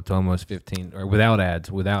gone up to almost 15, or without ads,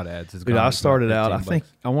 it's Dude, I started out.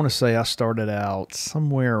 I want to say I started out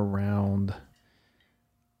somewhere around.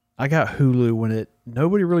 I got Hulu when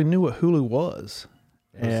nobody really knew what Hulu was.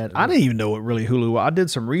 And I didn't even know what really Hulu was. I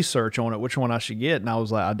did some research on it, which one I should get, and I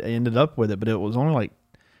was like, I ended up with it, but it was only like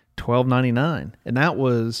 $12.99, and that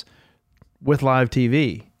was with live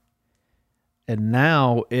TV. And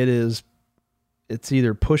now it's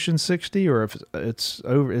either pushing 60 or if it's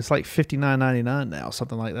over, it's like $59.99 now,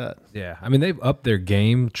 something like that. Yeah, I mean they've upped their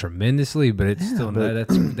game tremendously, but it's still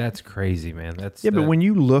that's crazy, man. But when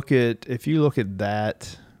you look at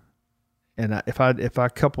that. And if I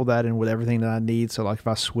couple that in with everything that I need, so like if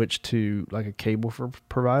I switch to like a cable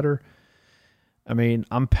provider, I mean,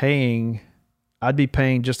 I'd be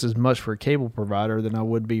paying just as much for a cable provider than I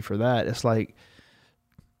would be for that. It's like,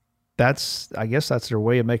 I guess that's their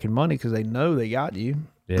way of making money because they know they got you.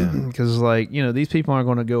 Yeah. Because like, you know, these people aren't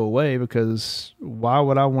going to go away because why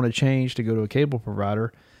would I want to change to go to a cable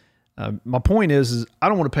provider? My point is I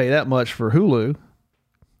don't want to pay that much for Hulu.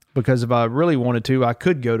 Because if I really wanted to, I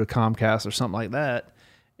could go to Comcast or something like that.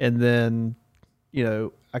 And then, you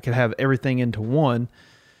know, I could have everything into one.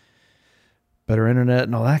 Better internet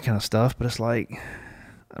and all that kind of stuff. But it's like,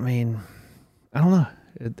 I mean, I don't know.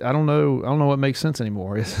 I don't know what makes sense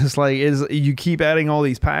anymore. It's like, you keep adding all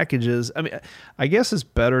these packages. I mean, I guess it's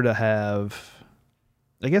better to have,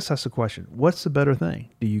 I guess that's the question. What's the better thing?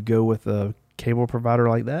 Do you go with a cable provider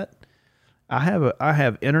like that? I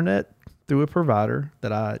have internet through a provider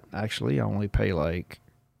that I only pay I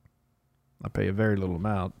pay a very little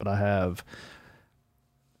amount, but I have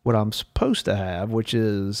what I'm supposed to have, which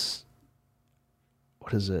is,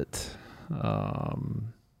 what is it? I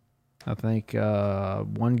think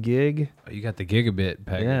 1 gig. Oh, you got the gigabit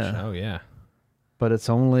package. Yeah. Oh yeah. But it's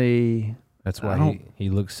only. That's why he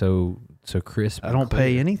looks so crisp. I don't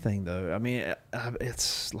pay anything though. I mean,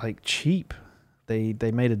 it's like cheap. They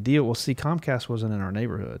made a deal. Well, see, Comcast wasn't in our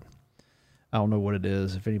neighborhood. I don't know what it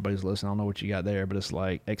is. If anybody's listening, I don't know what you got there, but it's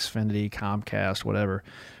like Xfinity, Comcast, whatever.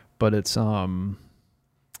 But it's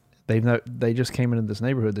they just came into this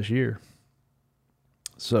neighborhood this year.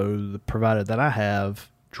 So the provider that I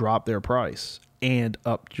have dropped their price and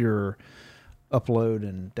upped your upload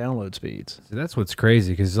and download speeds. So that's what's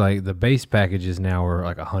crazy because like the base packages now are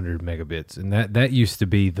like 100 megabits, and that used to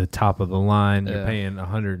be the top of the line. You're paying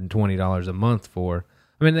 $120 a month for.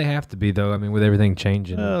 I mean, they have to be though. I mean, with everything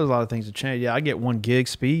changing, there's a lot of things that change. Yeah, I get 1 gig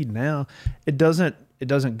speed now. It doesn't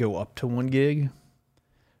go up to 1 gig,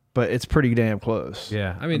 but it's pretty damn close.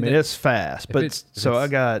 Yeah, I mean it's fast. But I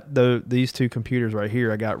got these two computers right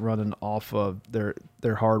here. I got running off of they're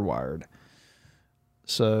hardwired.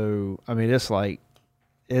 So I mean, it's like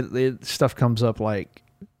it stuff comes up like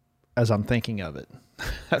as I'm thinking of it.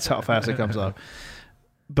 That's how fast it comes up.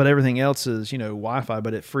 but everything else is, Wi-Fi,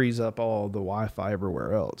 but it frees up all the Wi-Fi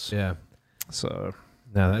everywhere else. Yeah. So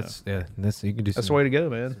no, that's you can do. That's the way to go,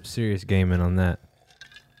 man. Some serious gaming on that.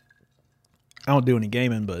 I don't do any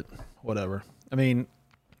gaming, but whatever. I mean,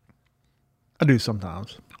 I do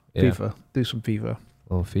sometimes. Yeah. FIFA. Do some FIFA.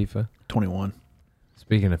 A little FIFA. 21.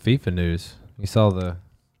 Speaking of FIFA news, you saw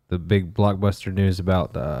the big blockbuster news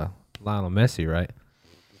about Lionel Messi, right?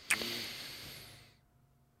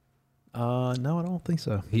 No, I don't think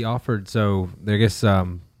so. He offered, so I guess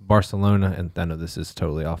Barcelona, and I know this is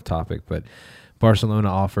totally off topic, but Barcelona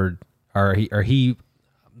offered,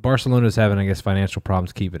 Barcelona's having, I guess, financial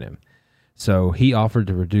problems keeping him. So he offered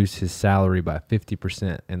to reduce his salary by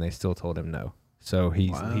 50%, and they still told him no. So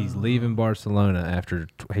he's leaving Barcelona after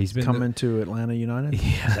he's been coming to Atlanta United.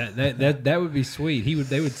 Yeah, that would be sweet.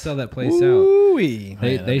 They would sell that place Ooh-wee.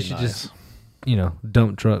 out. They should just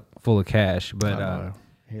dump truck full of cash. But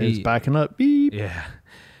he's backing up. Beep. Yeah.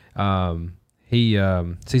 So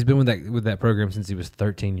he's been with that program since he was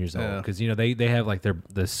 13 years old. Because they have like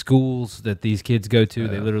the schools that these kids go to.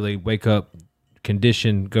 They literally wake up,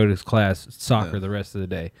 condition, go to class, soccer the rest of the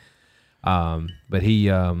day. But he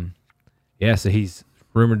so he's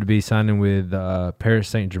rumored to be signing with Paris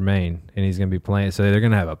Saint-Germain, and he's going to be playing. So they're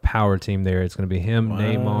going to have a power team there. It's going to be him,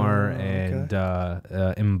 Neymar, and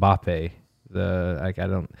Mbappe.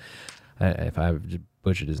 If I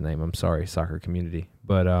butchered his name, I'm sorry, soccer community.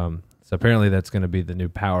 But so apparently that's going to be the new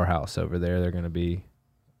powerhouse over there. They're going to be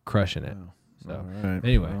crushing it. So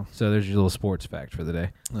anyway, so there's your little sports fact for the day.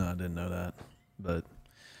 No, I didn't know that, but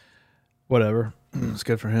whatever. It's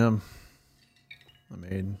good for him. I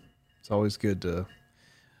mean, it's always good to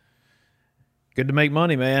make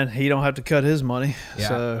money, man. He don't have to cut his money. Yeah,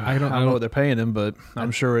 so I don't know what they're paying him, but I'm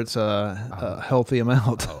sure it's a healthy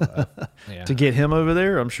amount to get him over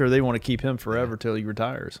there. I'm sure they want to keep him forever till he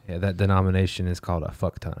retires. Yeah, that denomination is called a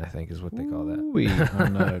fuck ton, I think is what they call that. I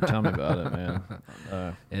know. Tell me about it, man.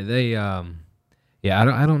 And they I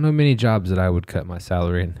don't know many jobs that I would cut my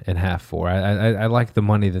salary in half for. I like the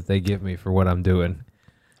money that they give me for what I'm doing.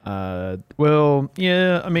 Well,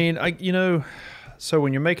 yeah, I mean, so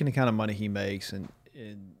when you're making the kind of money he makes and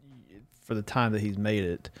for the time that he's made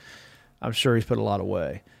it, I'm sure he's put a lot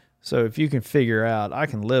away. So if you can figure out, I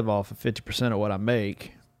can live off of 50% of what I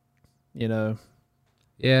make, Yeah,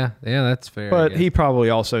 that's fair. But he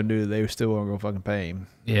probably also knew they still weren't going to fucking pay him.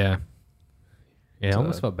 Yeah. Yeah, I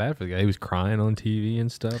almost felt bad for the guy. He was crying on TV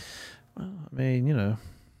and stuff. Well, I mean,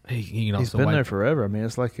 he's been there forever. I mean,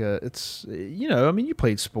 it's like you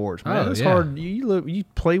played sports, man. It's hard. You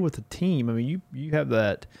play with a team. I mean, you have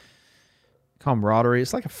that camaraderie.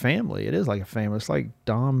 It's like a family. It is like a family. It's like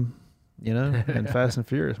Dom, and Fast and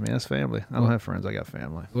Furious, man. It's family. I don't have friends. I got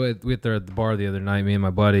family. We were at the bar the other night, me and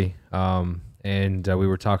my buddy, and we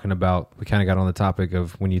were talking about, we kind of got on the topic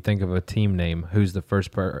of when you think of a team name, who's the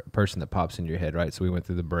first person that pops into your head, right? So we went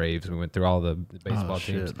through the Braves. We went through all the baseball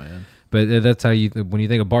teams. Shit, man. But that's how when you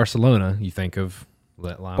think of Barcelona, you think of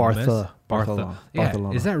Barcelona.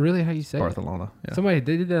 Yeah. Is that really how you say Barcelona? It? Yeah. Somebody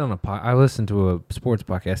did that on I listened to a sports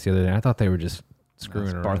podcast the other day. And I thought they were just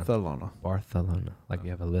screwing around. Barcelona, like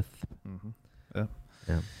you have a lisp. Mm-hmm.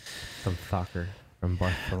 Yeah. Some soccer from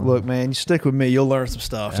Barcelona. Look, man, you stick with me. You'll learn some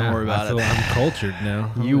stuff. Don't worry about it. I'm cultured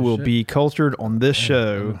now. You will be cultured on this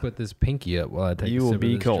show. I'm gonna put this pinky up while I take. You will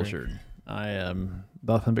be cultured. Drink. I am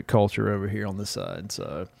nothing but culture over here on this side.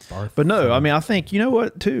 So, but no, I mean, I think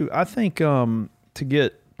what too. I think to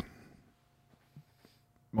get.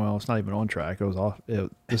 Well, it's not even on track. It was off.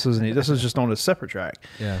 This isn't. This is just on a separate track.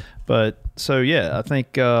 Yeah. But so yeah, I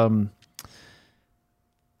think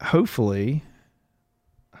hopefully,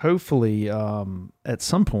 at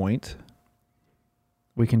some point,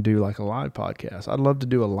 we can do like a live podcast. I'd love to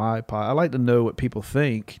do a live pod. I like to know what people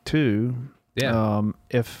think too. Yeah.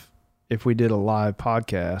 If we did a live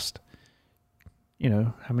podcast,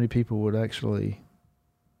 how many people would actually,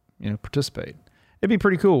 participate? It'd be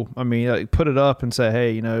pretty cool. I mean, put it up and say,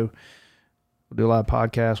 hey, we'll do a live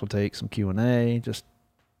podcast. We'll take some Q&A, just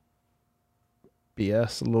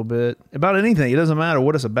BS a little bit about anything. It doesn't matter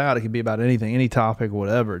what it's about. It could be about anything, any topic,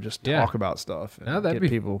 whatever. Just talk about stuff. And that'd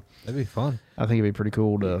be fun. I think it'd be pretty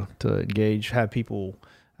cool to engage, have people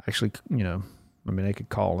actually, they could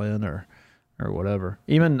call in or whatever.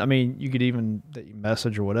 Even, you could even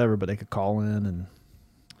message or whatever, but they could call in and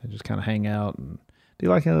just kind of hang out and do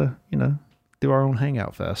like do our own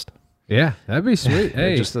hangout fest. Yeah, that'd be sweet.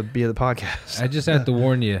 Hey, just to be at the podcast. I just have to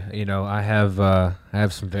warn you. I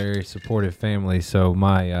have some very supportive family. So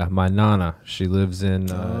my Nana, she lives in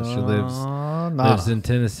lives in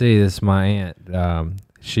Tennessee. This is my aunt.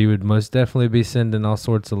 she would most definitely be sending all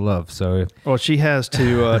sorts of love. So, well, she has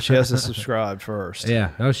to subscribe first.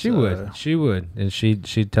 Yeah. Oh, she would. She would, and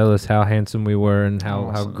she'd tell us how handsome we were and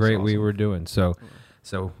how great we were doing. So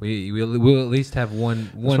we'll at least have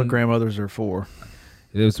one. That's what grandmothers are for.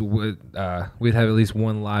 We'd have at least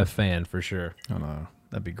one live fan for sure. I know,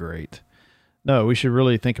 that'd be great. No, we should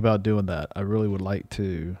really think about doing that. I really would like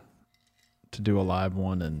to do a live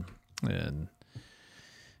one and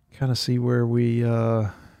kind of see where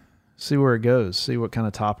it goes, see what kind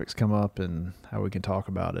of topics come up and how we can talk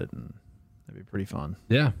about it, and that'd be pretty fun.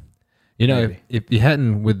 Yeah. You know, if you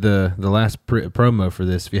hadn't, with the last promo for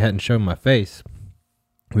this, if you hadn't shown my face,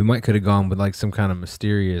 we might could have gone with like some kind of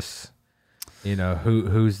mysterious, you know,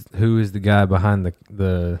 who is the guy behind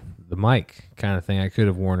the mic kind of thing. I could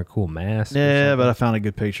have worn a cool mask. Yeah, but I found a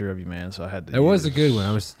good picture of you, man, so I had to. It was a good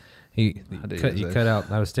one. He cut out.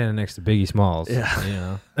 I was standing next to Biggie Smalls. Yeah, you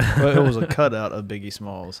know. Well, it was a cutout of Biggie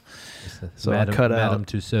Smalls. So I cut out Madame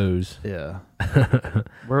Tussauds. Yeah,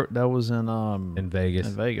 that was in Vegas.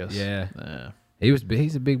 In Vegas. Yeah.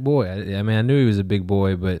 He's a big boy. I mean, I knew he was a big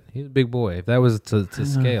boy, but he's a big boy. If that was to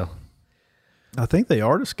scale, I think they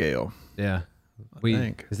are to scale. Yeah, I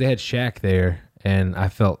think because they had Shaq there. And I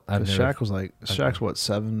felt Shaq's what,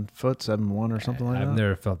 7 foot, 7'1" or something like that. I've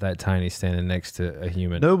never felt that tiny standing next to a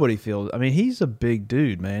human. Nobody feels. I mean, he's a big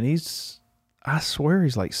dude, man. I swear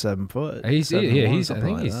he's like 7 foot. I think it's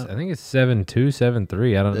 7'2",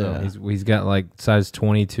 7'3". I don't know. He's got like size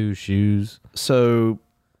 22 shoes. So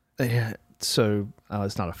it's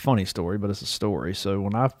not a funny story, but it's a story. So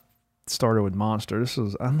when I started with Monster,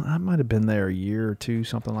 I might have been there a year or two,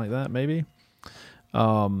 something like that, maybe.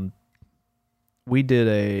 We did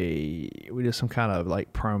some kind of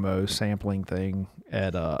like promo sampling thing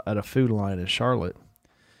at a food line in Charlotte,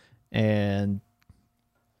 and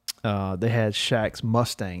they had Shaq's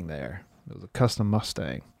Mustang there. It was a custom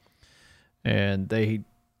Mustang, and the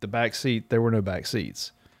back seat, there were no back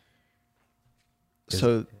seats.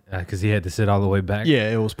 So because he had to sit all the way back.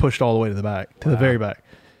 Yeah, it was pushed all the way to the back, to the very back,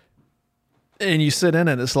 and you sit in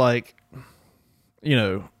it. It's like, you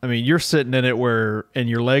know, I mean, you're sitting in it and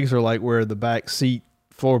your legs are like where the back seat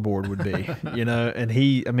floorboard would be, you know, and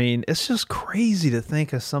it's just crazy to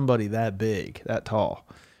think of somebody that big, that tall.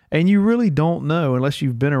 And you really don't know unless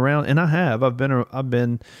you've been around. And I've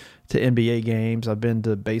been to NBA games. I've been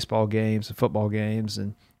to baseball games and football games,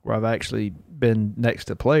 and where I've actually been next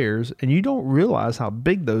to players, and you don't realize how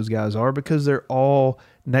big those guys are because they're all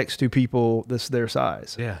next to people that's their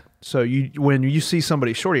size. Yeah. So when you see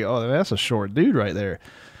somebody short, that's a short dude right there.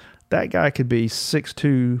 That guy could be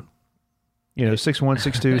 6'2", 6'1",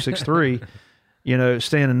 6'2", 6'3",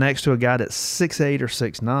 standing next to a guy that's 6'8" or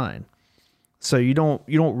 6'9". So you don't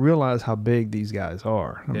realize how big these guys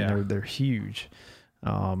are. I mean, they're huge.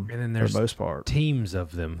 And then there's for the most part, teams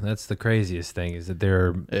of them. That's the craziest thing, is that there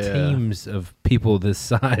are teams of people this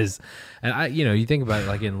size. And you think about it,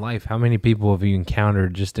 like in life, how many people have you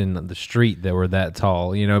encountered just in the street that were that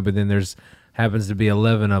tall? But then there's happens to be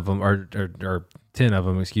 11 of them or 10 of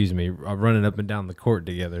them, excuse me, running up and down the court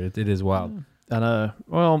together. It is wild. I know.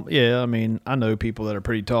 Well, yeah. I mean, I know people that are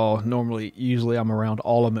pretty tall. Usually, I'm around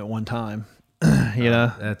all of them at one time.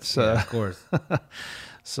 That's of course.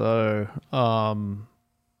 So,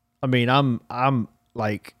 I mean, I'm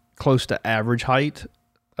like close to average height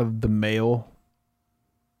of the male,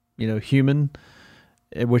 human,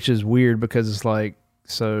 which is weird because it's like,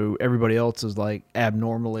 so everybody else is like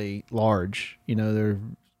abnormally large. You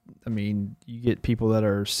get people that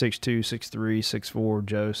are 6'2", 6'3", 6'4",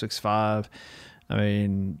 Joe 6'5". I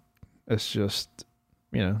mean, it's just,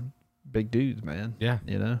 big dudes, man. Yeah.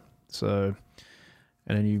 So,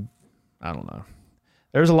 and then I don't know.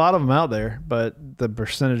 There's a lot of them out there, but the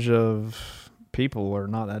percentage of people are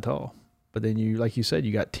not that tall. But then like you said,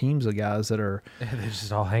 you got teams of guys that are they're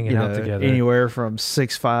just all hanging out together, anywhere from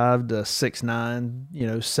 6'5" to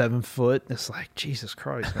 6'9", 7 foot. It's like, Jesus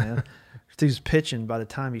Christ, man. Dude's pitching, by the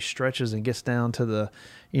time he stretches and gets down to the,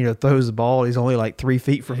 throws the ball, he's only like 3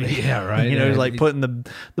 feet from me. Yeah, right. He's like putting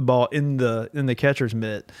the ball in the catcher's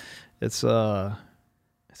mitt. It's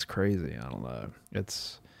crazy. I don't know.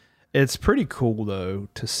 It's pretty cool though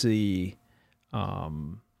to see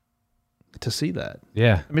that.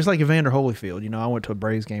 Yeah. I mean, it's like Evander Holyfield. I went to a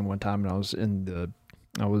Braves game one time and I was in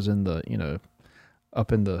the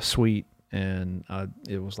up in the suite, and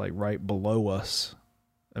it was like right below us.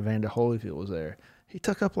 Evander Holyfield was there. He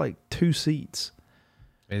took up like 2 seats.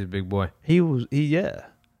 He's a big boy. He's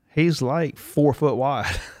like 4 foot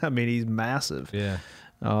wide. I mean, he's massive. Yeah.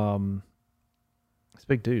 It's a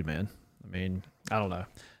big dude, man. I mean, I don't know.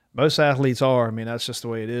 Most athletes are. I mean, that's just the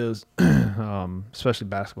way it is, especially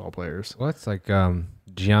basketball players. Well, it's like,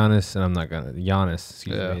 Giannis, and Giannis.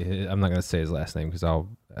 Excuse me. I'm not gonna say his last name because I'll.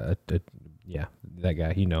 That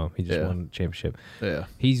guy. You know him. He just won the championship. Yeah.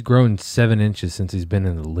 He's grown 7 inches since he's been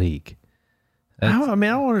in the league. I don't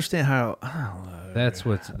understand how. I don't know. That's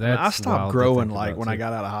I stopped growing like when I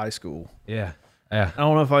got out of high school. Yeah. I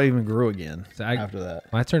don't know if I even grew again after that.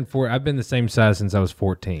 When I turned 4, I've been the same size since I was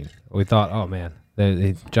 14. We thought, oh man,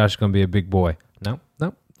 Josh is gonna be a big boy. Nope.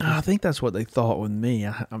 I think that's what they thought with me.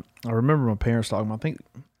 I remember my parents talking. I think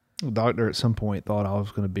the doctor at some point thought I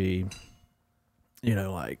was going to be,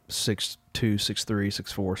 like 6'2", 6'3",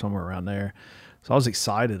 6'4", somewhere around there. So I was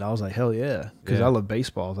excited. I was like, hell yeah, because I love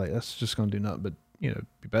baseball. I was like, that's just going to do nothing but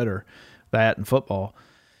be better. That and football.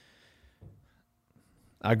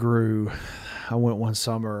 I grew. I went one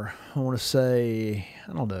summer. I want to say,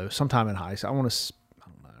 I don't know, sometime in high school. I don't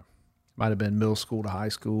know. Might have been middle school to high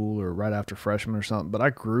school or right after freshman or something. But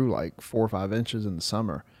I grew like 4 or 5 inches in the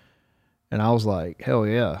summer. And I was like, hell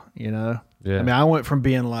yeah, Yeah. I mean, I went from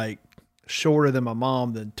being like shorter than my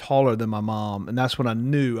mom, then taller than my mom. And that's when I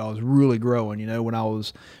knew I was really growing, when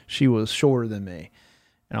she was shorter than me.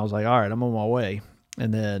 And I was like, all right, I'm on my way.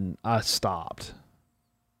 And then I stopped.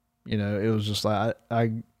 It was just like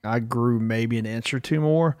I grew maybe an inch or two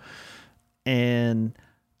more. And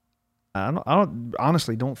I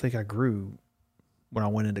honestly don't think I grew when I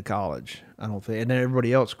went into college. I don't think. And then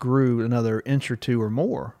everybody else grew another inch or two or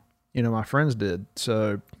more. My friends did.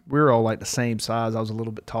 So we were all like the same size. I was a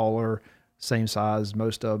little bit taller, same size as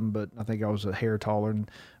most of them, but I think I was a hair taller.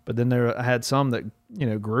 But then I had some that,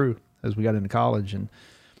 grew as we got into college, and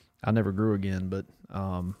I never grew again, but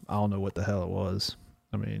I don't know what the hell it was.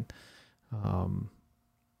 I mean,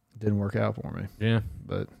 it didn't work out for me. Yeah.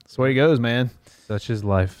 But that's the way it goes, man. Such is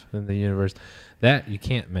life in the universe. That you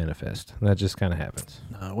can't manifest. That just kind of happens.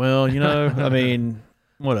 Well, I mean,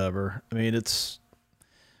 whatever. I mean,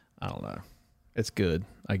 I don't know. It's good,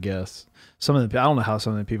 I guess. I don't know how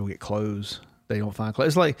some of the people get clothes. They don't find clothes.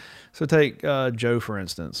 It's like, so take Joe, for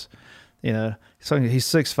instance. So he's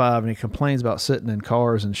 6'5" and he complains about sitting in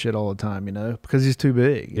cars and shit all the time, because he's too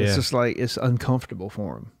big. It's just like, it's uncomfortable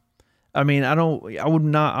for him. I mean, I don't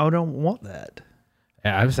want that.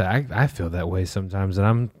 Yeah, I feel that way sometimes, and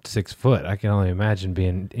I'm 6 foot. I can only imagine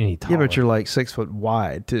being any taller. Yeah, but you're like 6 foot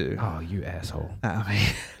wide too. Oh, you asshole! I mean,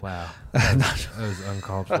 wow, that was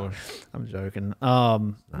uncalled for. I'm joking.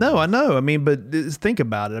 No, I know. I mean, but think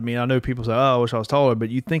about it. I mean, I know people say, "Oh, I wish I was taller," but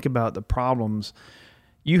you think about the problems.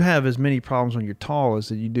 You have as many problems when you're tall as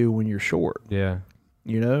you do when you're short. Yeah.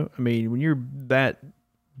 I mean, when you're that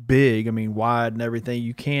big, I mean, wide and everything,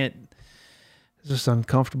 you can't. It's just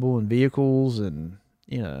uncomfortable in vehicles and.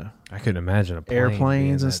 I couldn't imagine a plane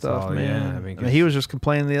airplanes and stuff, man. Yeah, I mean, he was just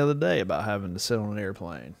complaining the other day about having to sit on an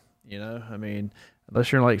airplane. I mean,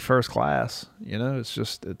 unless you're in like first class, it's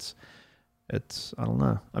just it's I don't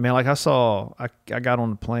know. I mean, like I got on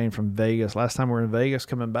the plane from Vegas last time we were in Vegas.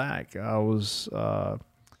 Coming back, I was on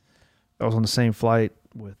the same flight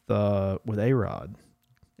with A-Rod.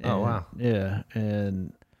 Oh wow, yeah,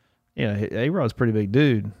 and A-Rod's a pretty big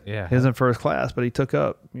dude. Yeah, he was in first class, but he took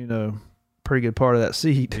up pretty good part of that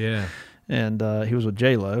seat. Yeah. And he was with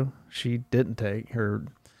J-Lo. She didn't take her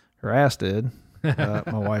ass did. My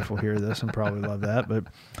wife will hear this and probably love that, but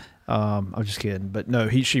I'm just kidding. But no,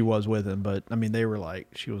 she was with him. But I mean, they were like,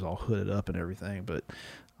 she was all hooded up and everything. But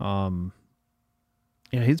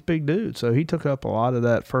he's a big dude, so he took up a lot of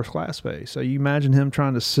that first class space. So you imagine him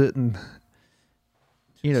trying to sit and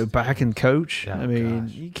back and coach. Oh, I mean,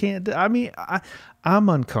 gosh. You can't. I mean, I'm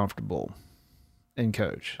uncomfortable. In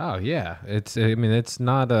coach. Oh yeah, it's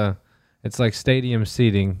not it's like stadium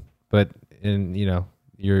seating, but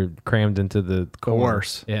you're crammed into the corner.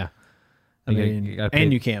 Worse. Yeah,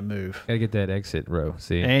 you can't move. Gotta get that exit row.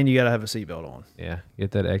 See, and you gotta have a seatbelt on. Yeah,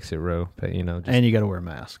 get that exit row. And you gotta wear a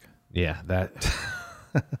mask. Yeah, that's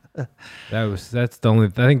the only. I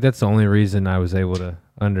think that's the only reason I was able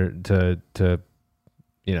to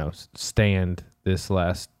stand this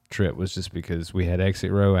last trip was just because we had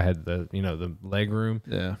exit row. I had the the leg room.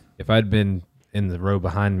 Yeah. If I'd been in the row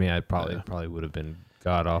behind me, I'd probably would have been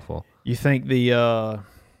god awful. You think that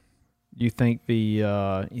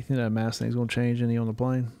mask thing's gonna change any on the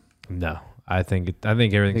plane? No, I think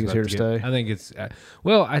everything's here to stay. I think it's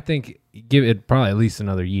I think give it probably at least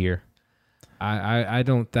another year. I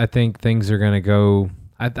think things are gonna go.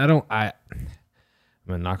 I'm gonna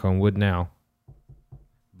knock on wood now,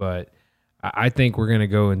 but. I think we're going to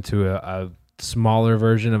go into a smaller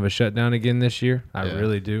version of a shutdown again this year. I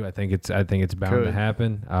really do. I think it's bound to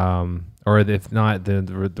happen. Or if not,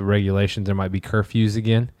 the regulations, there might be curfews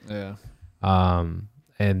again. Yeah. And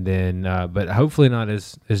then, but hopefully not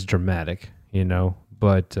as dramatic,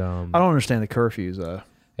 But I don't understand the curfews though.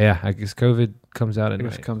 Yeah, I guess COVID comes out at I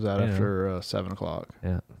guess night. it comes out after 7 o'clock.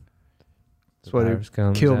 Yeah. That's what it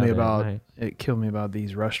killed me about. It killed me about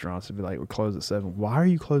these restaurants. It'd be like, we're closed at 7. Why are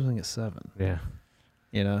you closing at 7? Yeah.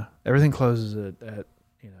 You know, everything closes at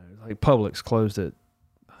you know, like Publix closed at,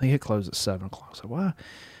 I think it closed at 7 o'clock. So why?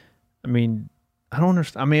 I mean, I don't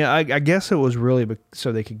understand. I mean, I guess it was really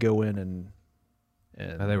so they could go in and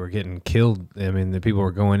they were getting killed. I mean, the people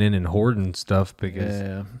were going in and hoarding stuff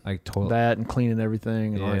because like that and cleaning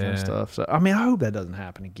everything and all that kind of stuff. So I mean, I hope that doesn't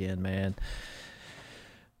happen again, man.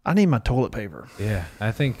 I need my toilet paper. Yeah,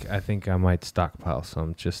 I think I might stockpile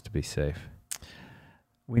some just to be safe.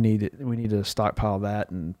 We need it. We need to stockpile that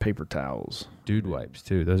and paper towels. Dude wipes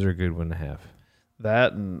too. Those are a good one to have.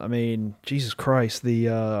 That and I mean, Jesus Christ,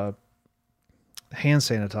 the hand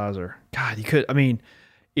sanitizer. God, you could. I mean,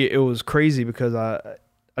 it was crazy because I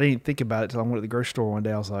didn't think about it till I went to the grocery store one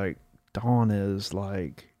day. I was like, Dawn is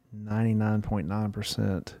like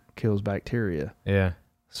 99.9% kills bacteria. Yeah.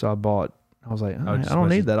 So I was like, I don't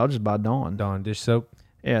need that. I'll just buy Dawn. Dawn dish soap.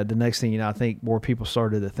 Yeah. The next thing you know, I think more people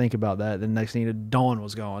started to think about that. The next thing you know, Dawn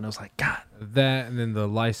was gone. I was like, God. That and then the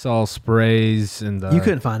Lysol sprays and you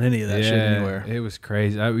couldn't find any of that shit anywhere. It was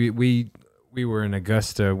crazy. We were in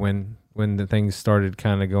Augusta when the things started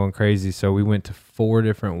kind of going crazy. So we went to 4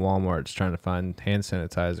 different Walmarts trying to find hand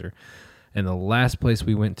sanitizer. And the last place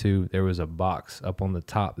we went to, there was a box up on the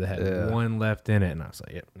top that had one left in it. And I was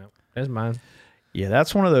like, no, that's mine. Yeah,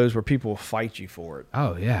 that's one of those where people will fight you for it.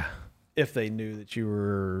 Oh, yeah. If they knew that you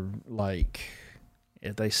were like,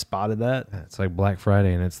 if they spotted that. It's like Black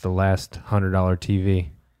Friday and it's the last $100 TV.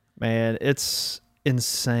 Man, it's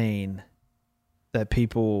insane that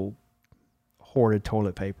people hoarded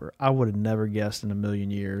toilet paper. I would have never guessed in a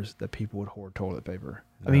million years that people would hoard toilet paper.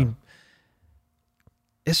 No. I mean,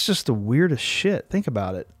 it's just the weirdest shit. Think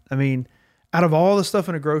about it. I mean, out of all the stuff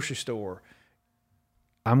in a grocery store,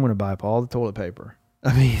 I'm going to buy up all the toilet paper.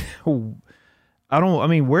 I mean,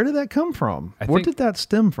 where did that come from? Where did that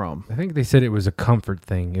stem from? I think they said it was a comfort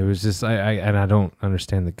thing. It was just, I don't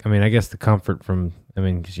understand I guess the comfort from,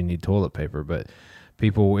 because you need toilet paper, but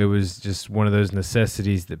people, it was just one of those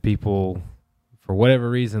necessities that people, for whatever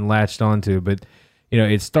reason, latched onto. But,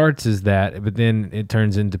 it starts as that, but then it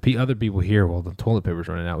turns into other people here, well, the toilet paper's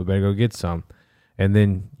running out. We better go get some. And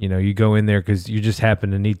then, you go in there because you just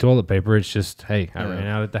happen to need toilet paper. It's just, hey, I ran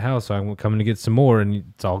out at the house, so I'm coming to get some more, and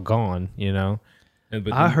it's all gone,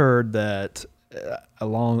 But I heard that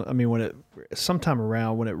sometime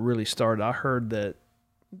around when it really started, I heard that,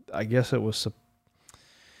 I guess it was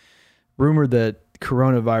rumored that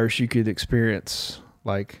coronavirus, you could experience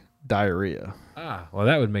like diarrhea. Well,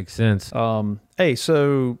 that would make sense. Hey,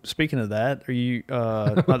 so speaking of that, are you,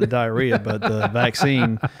 not the diarrhea, but the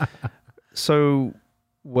vaccine. So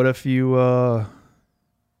what if you, are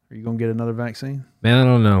you going to get another vaccine? Man, I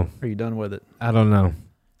don't know. Are you done with it? I don't know.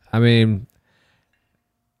 I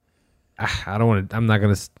don't want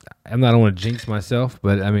to jinx myself,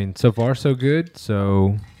 but so far so good.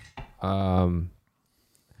 So, I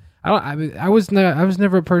was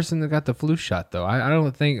never a person that got the flu shot though. I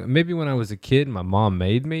don't think, maybe when I was a kid, my mom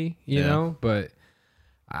made me, you know, but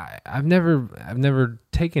I've never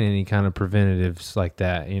taken any kind of preventatives like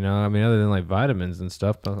that, other than like vitamins and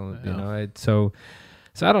stuff, so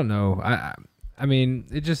I don't know.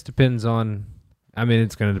 It just depends on,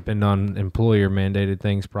 it's going to depend on employer mandated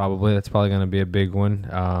things probably. That's probably going to be a big one.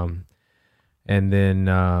 And then,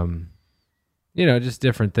 just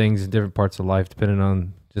different things in different parts of life depending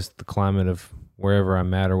on just the climate of wherever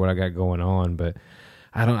I'm at or what I got going on. But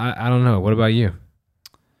I don't know. What about you?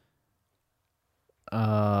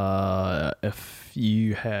 If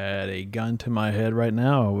you had a gun to my head right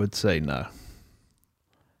now, I would say no.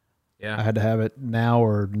 Yeah. I had to have it now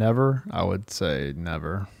or never. I would say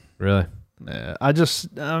never. Really? Yeah. I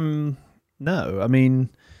just, no. I don't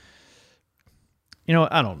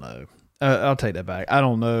know. I'll take that back. I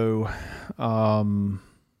don't know.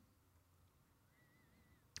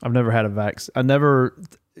 I've never had a vaccine.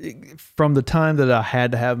 From the time that I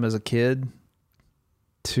had to have them as a kid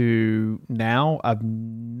to now, I've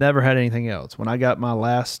never had anything else. When I got my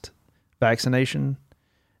last vaccination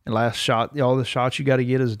and last shot, all the shots you got to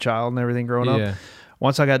get as a child and everything growing up,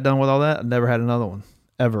 once I got done with all that, I never had another one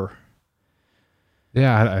ever.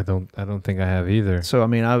 Yeah, I don't think I have either. So I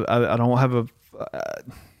don't have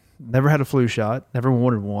never had a flu shot, never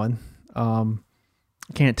wanted one. I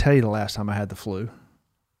can't tell you the last time I had the flu.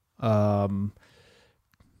 But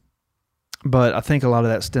I think a lot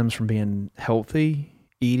of that stems from being healthy,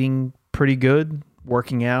 eating pretty good,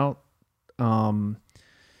 working out.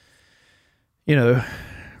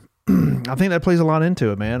 I think that plays a lot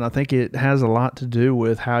into it, man. I think it has a lot to do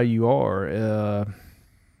with how you are.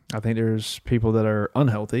 I think there's people that are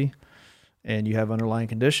unhealthy and you have underlying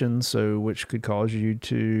conditions, so which could cause you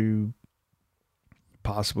to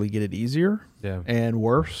possibly get it easier and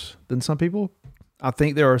worse than some people. I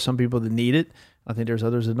think there are some people that need it. I think there's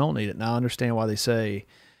others that don't need it. Now I understand why they say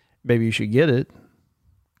maybe you should get it.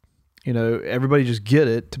 You know, everybody just get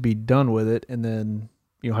it to be done with it, and then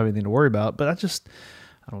you don't have anything to worry about. But I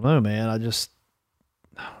don't know, man. I don't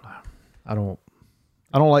know.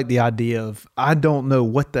 I don't like the idea of, I don't know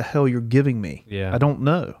what the hell you're giving me. Yeah. I don't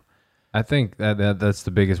know. I think that's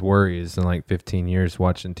the biggest worry is in like 15 years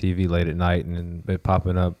watching TV late at night and it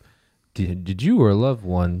popping up. Did you or a loved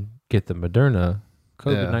one get the Moderna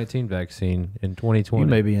COVID-19 vaccine in 2020? You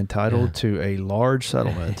may be entitled to a large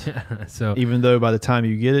settlement. So even though by the time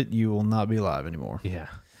you get it, you will not be alive anymore. Yeah.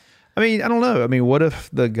 I mean, I don't know. I mean, what if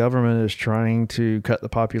the government is trying to cut the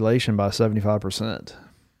population by 75%?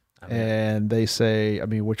 And they say, I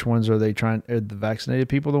mean, which ones are they trying? Are the vaccinated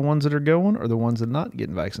people the ones that are going, or the ones that are not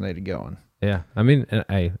getting vaccinated going? Yeah. I mean,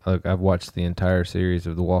 hey, look, I've watched the entire series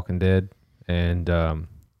of The Walking Dead, and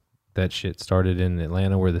that shit started in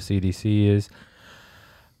Atlanta where the CDC is,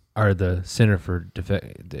 or the Center for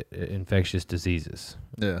Infectious Diseases.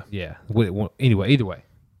 Yeah. Yeah. Anyway, either way.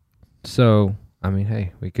 So, I mean,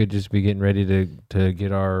 hey, we could just be getting ready to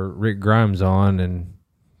get our Rick Grimes on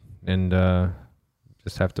and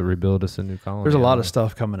just have to rebuild us a new colony. There's a lot of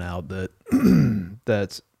stuff coming out that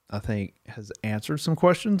that's, I think, has answered some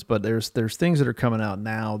questions, but there's things that are coming out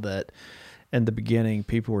now that in the beginning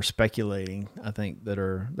people were speculating, I think, that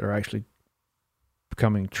they're actually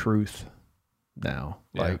becoming truth now.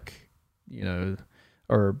 Yeah. Like, you know,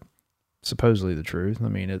 or supposedly the truth. I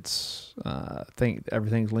mean, it's I think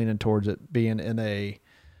everything's leaning towards it being in a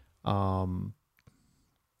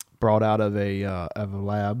brought out of a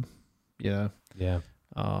lab, you know. Yeah.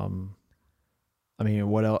 I mean,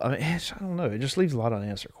 what else? I mean, I don't know. It just leaves a lot of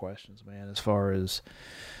unanswered questions, man. As far as,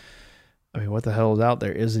 I mean, what the hell is out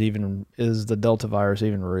there? Is the Delta virus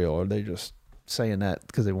even real? Or are they just saying that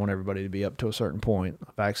because they want everybody to be up to a certain point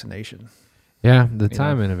of vaccination? Yeah, the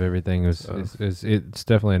timing of everything is it's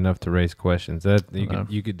definitely enough to raise questions. That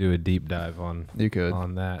you could do a deep dive on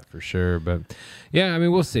that for sure. But yeah, I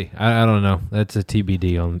mean, we'll see. I don't know. That's a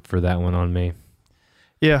TBD for that one on me.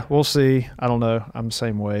 Yeah, we'll see. I don't know. I'm the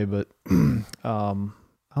same way, but I don't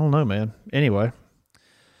know, man. Anyway,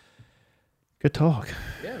 good talk.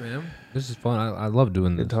 Yeah, man. This is fun. I love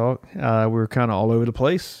doing this. Good talk. We were kind of all over the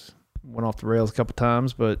place. Went off the rails a couple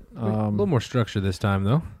times, but a little more structure this time,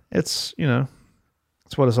 though. It's, you know,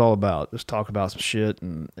 it's what it's all about. Just talk about some shit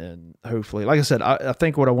and hopefully, like I said, I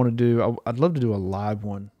think what I want to do, I'd love to do a live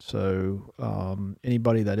one. So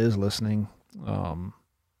anybody that is listening,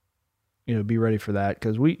 you know, be ready for that,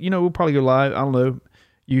 because we'll probably go live. I don't know,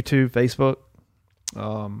 YouTube, Facebook.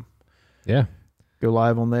 Yeah. Go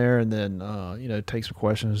live on there, and then take some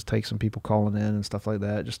questions, take some people calling in and stuff like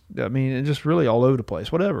that. Just, I mean, and just really all over the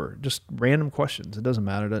place. Whatever, just random questions. It doesn't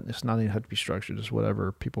matter. It's not even have to be structured. Just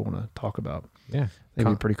whatever people want to talk about. Yeah, it'd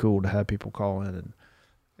be pretty cool to have people call in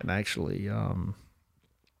and actually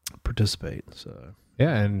participate. So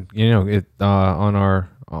yeah, and you know it on our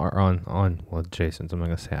well, Jason's. I'm not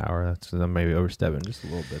gonna say our. That's maybe overstepping just a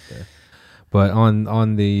little bit there. But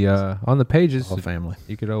on the pages, all family,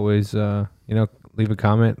 you could always leave a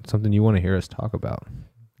comment, something you want to hear us talk about.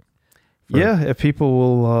 Yeah, if people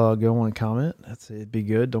will go on and comment, it'd be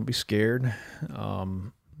good. Don't be scared.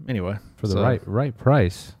 Anyway, for the right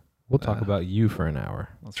price, we'll talk about you for an hour.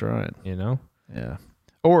 That's right. You know? Yeah.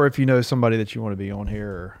 Or if you know somebody that you want to be on here,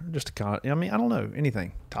 or just a I mean, I don't know,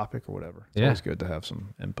 anything, topic or whatever. It's always good to have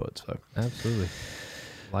some input. So absolutely.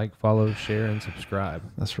 Like, follow, share, and subscribe.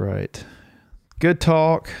 That's right. Good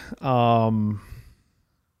talk.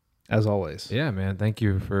 As always. Yeah, man. Thank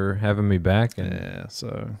you for having me back. And yeah,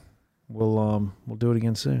 so we'll do it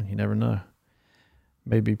again soon. You never know.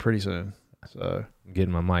 Maybe pretty soon. So I'm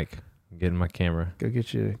getting my mic, I'm getting my camera. Go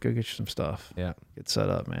get you some stuff. Yeah. Get set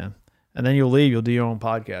up, man. And then you'll leave. You'll do your own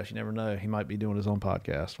podcast. You never know. He might be doing his own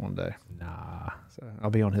podcast one day. Nah. So I'll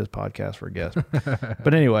be on his podcast for a guest.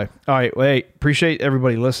 But anyway, all right. Well, hey, appreciate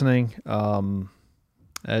everybody listening.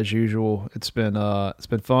 As usual, it's been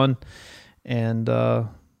fun, and I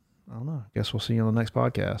don't know. I guess we'll see you on the next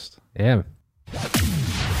podcast. Yeah.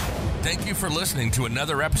 Thank you for listening to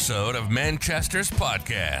another episode of Manchester's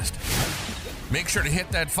Podcast. Make sure to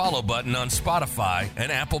hit that follow button on Spotify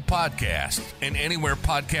and Apple Podcasts and anywhere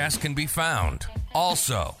podcasts can be found.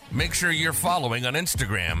 Also, make sure you're following on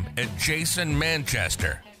Instagram at Jason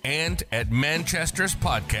Manchester and at Manchester's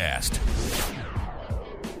Podcast.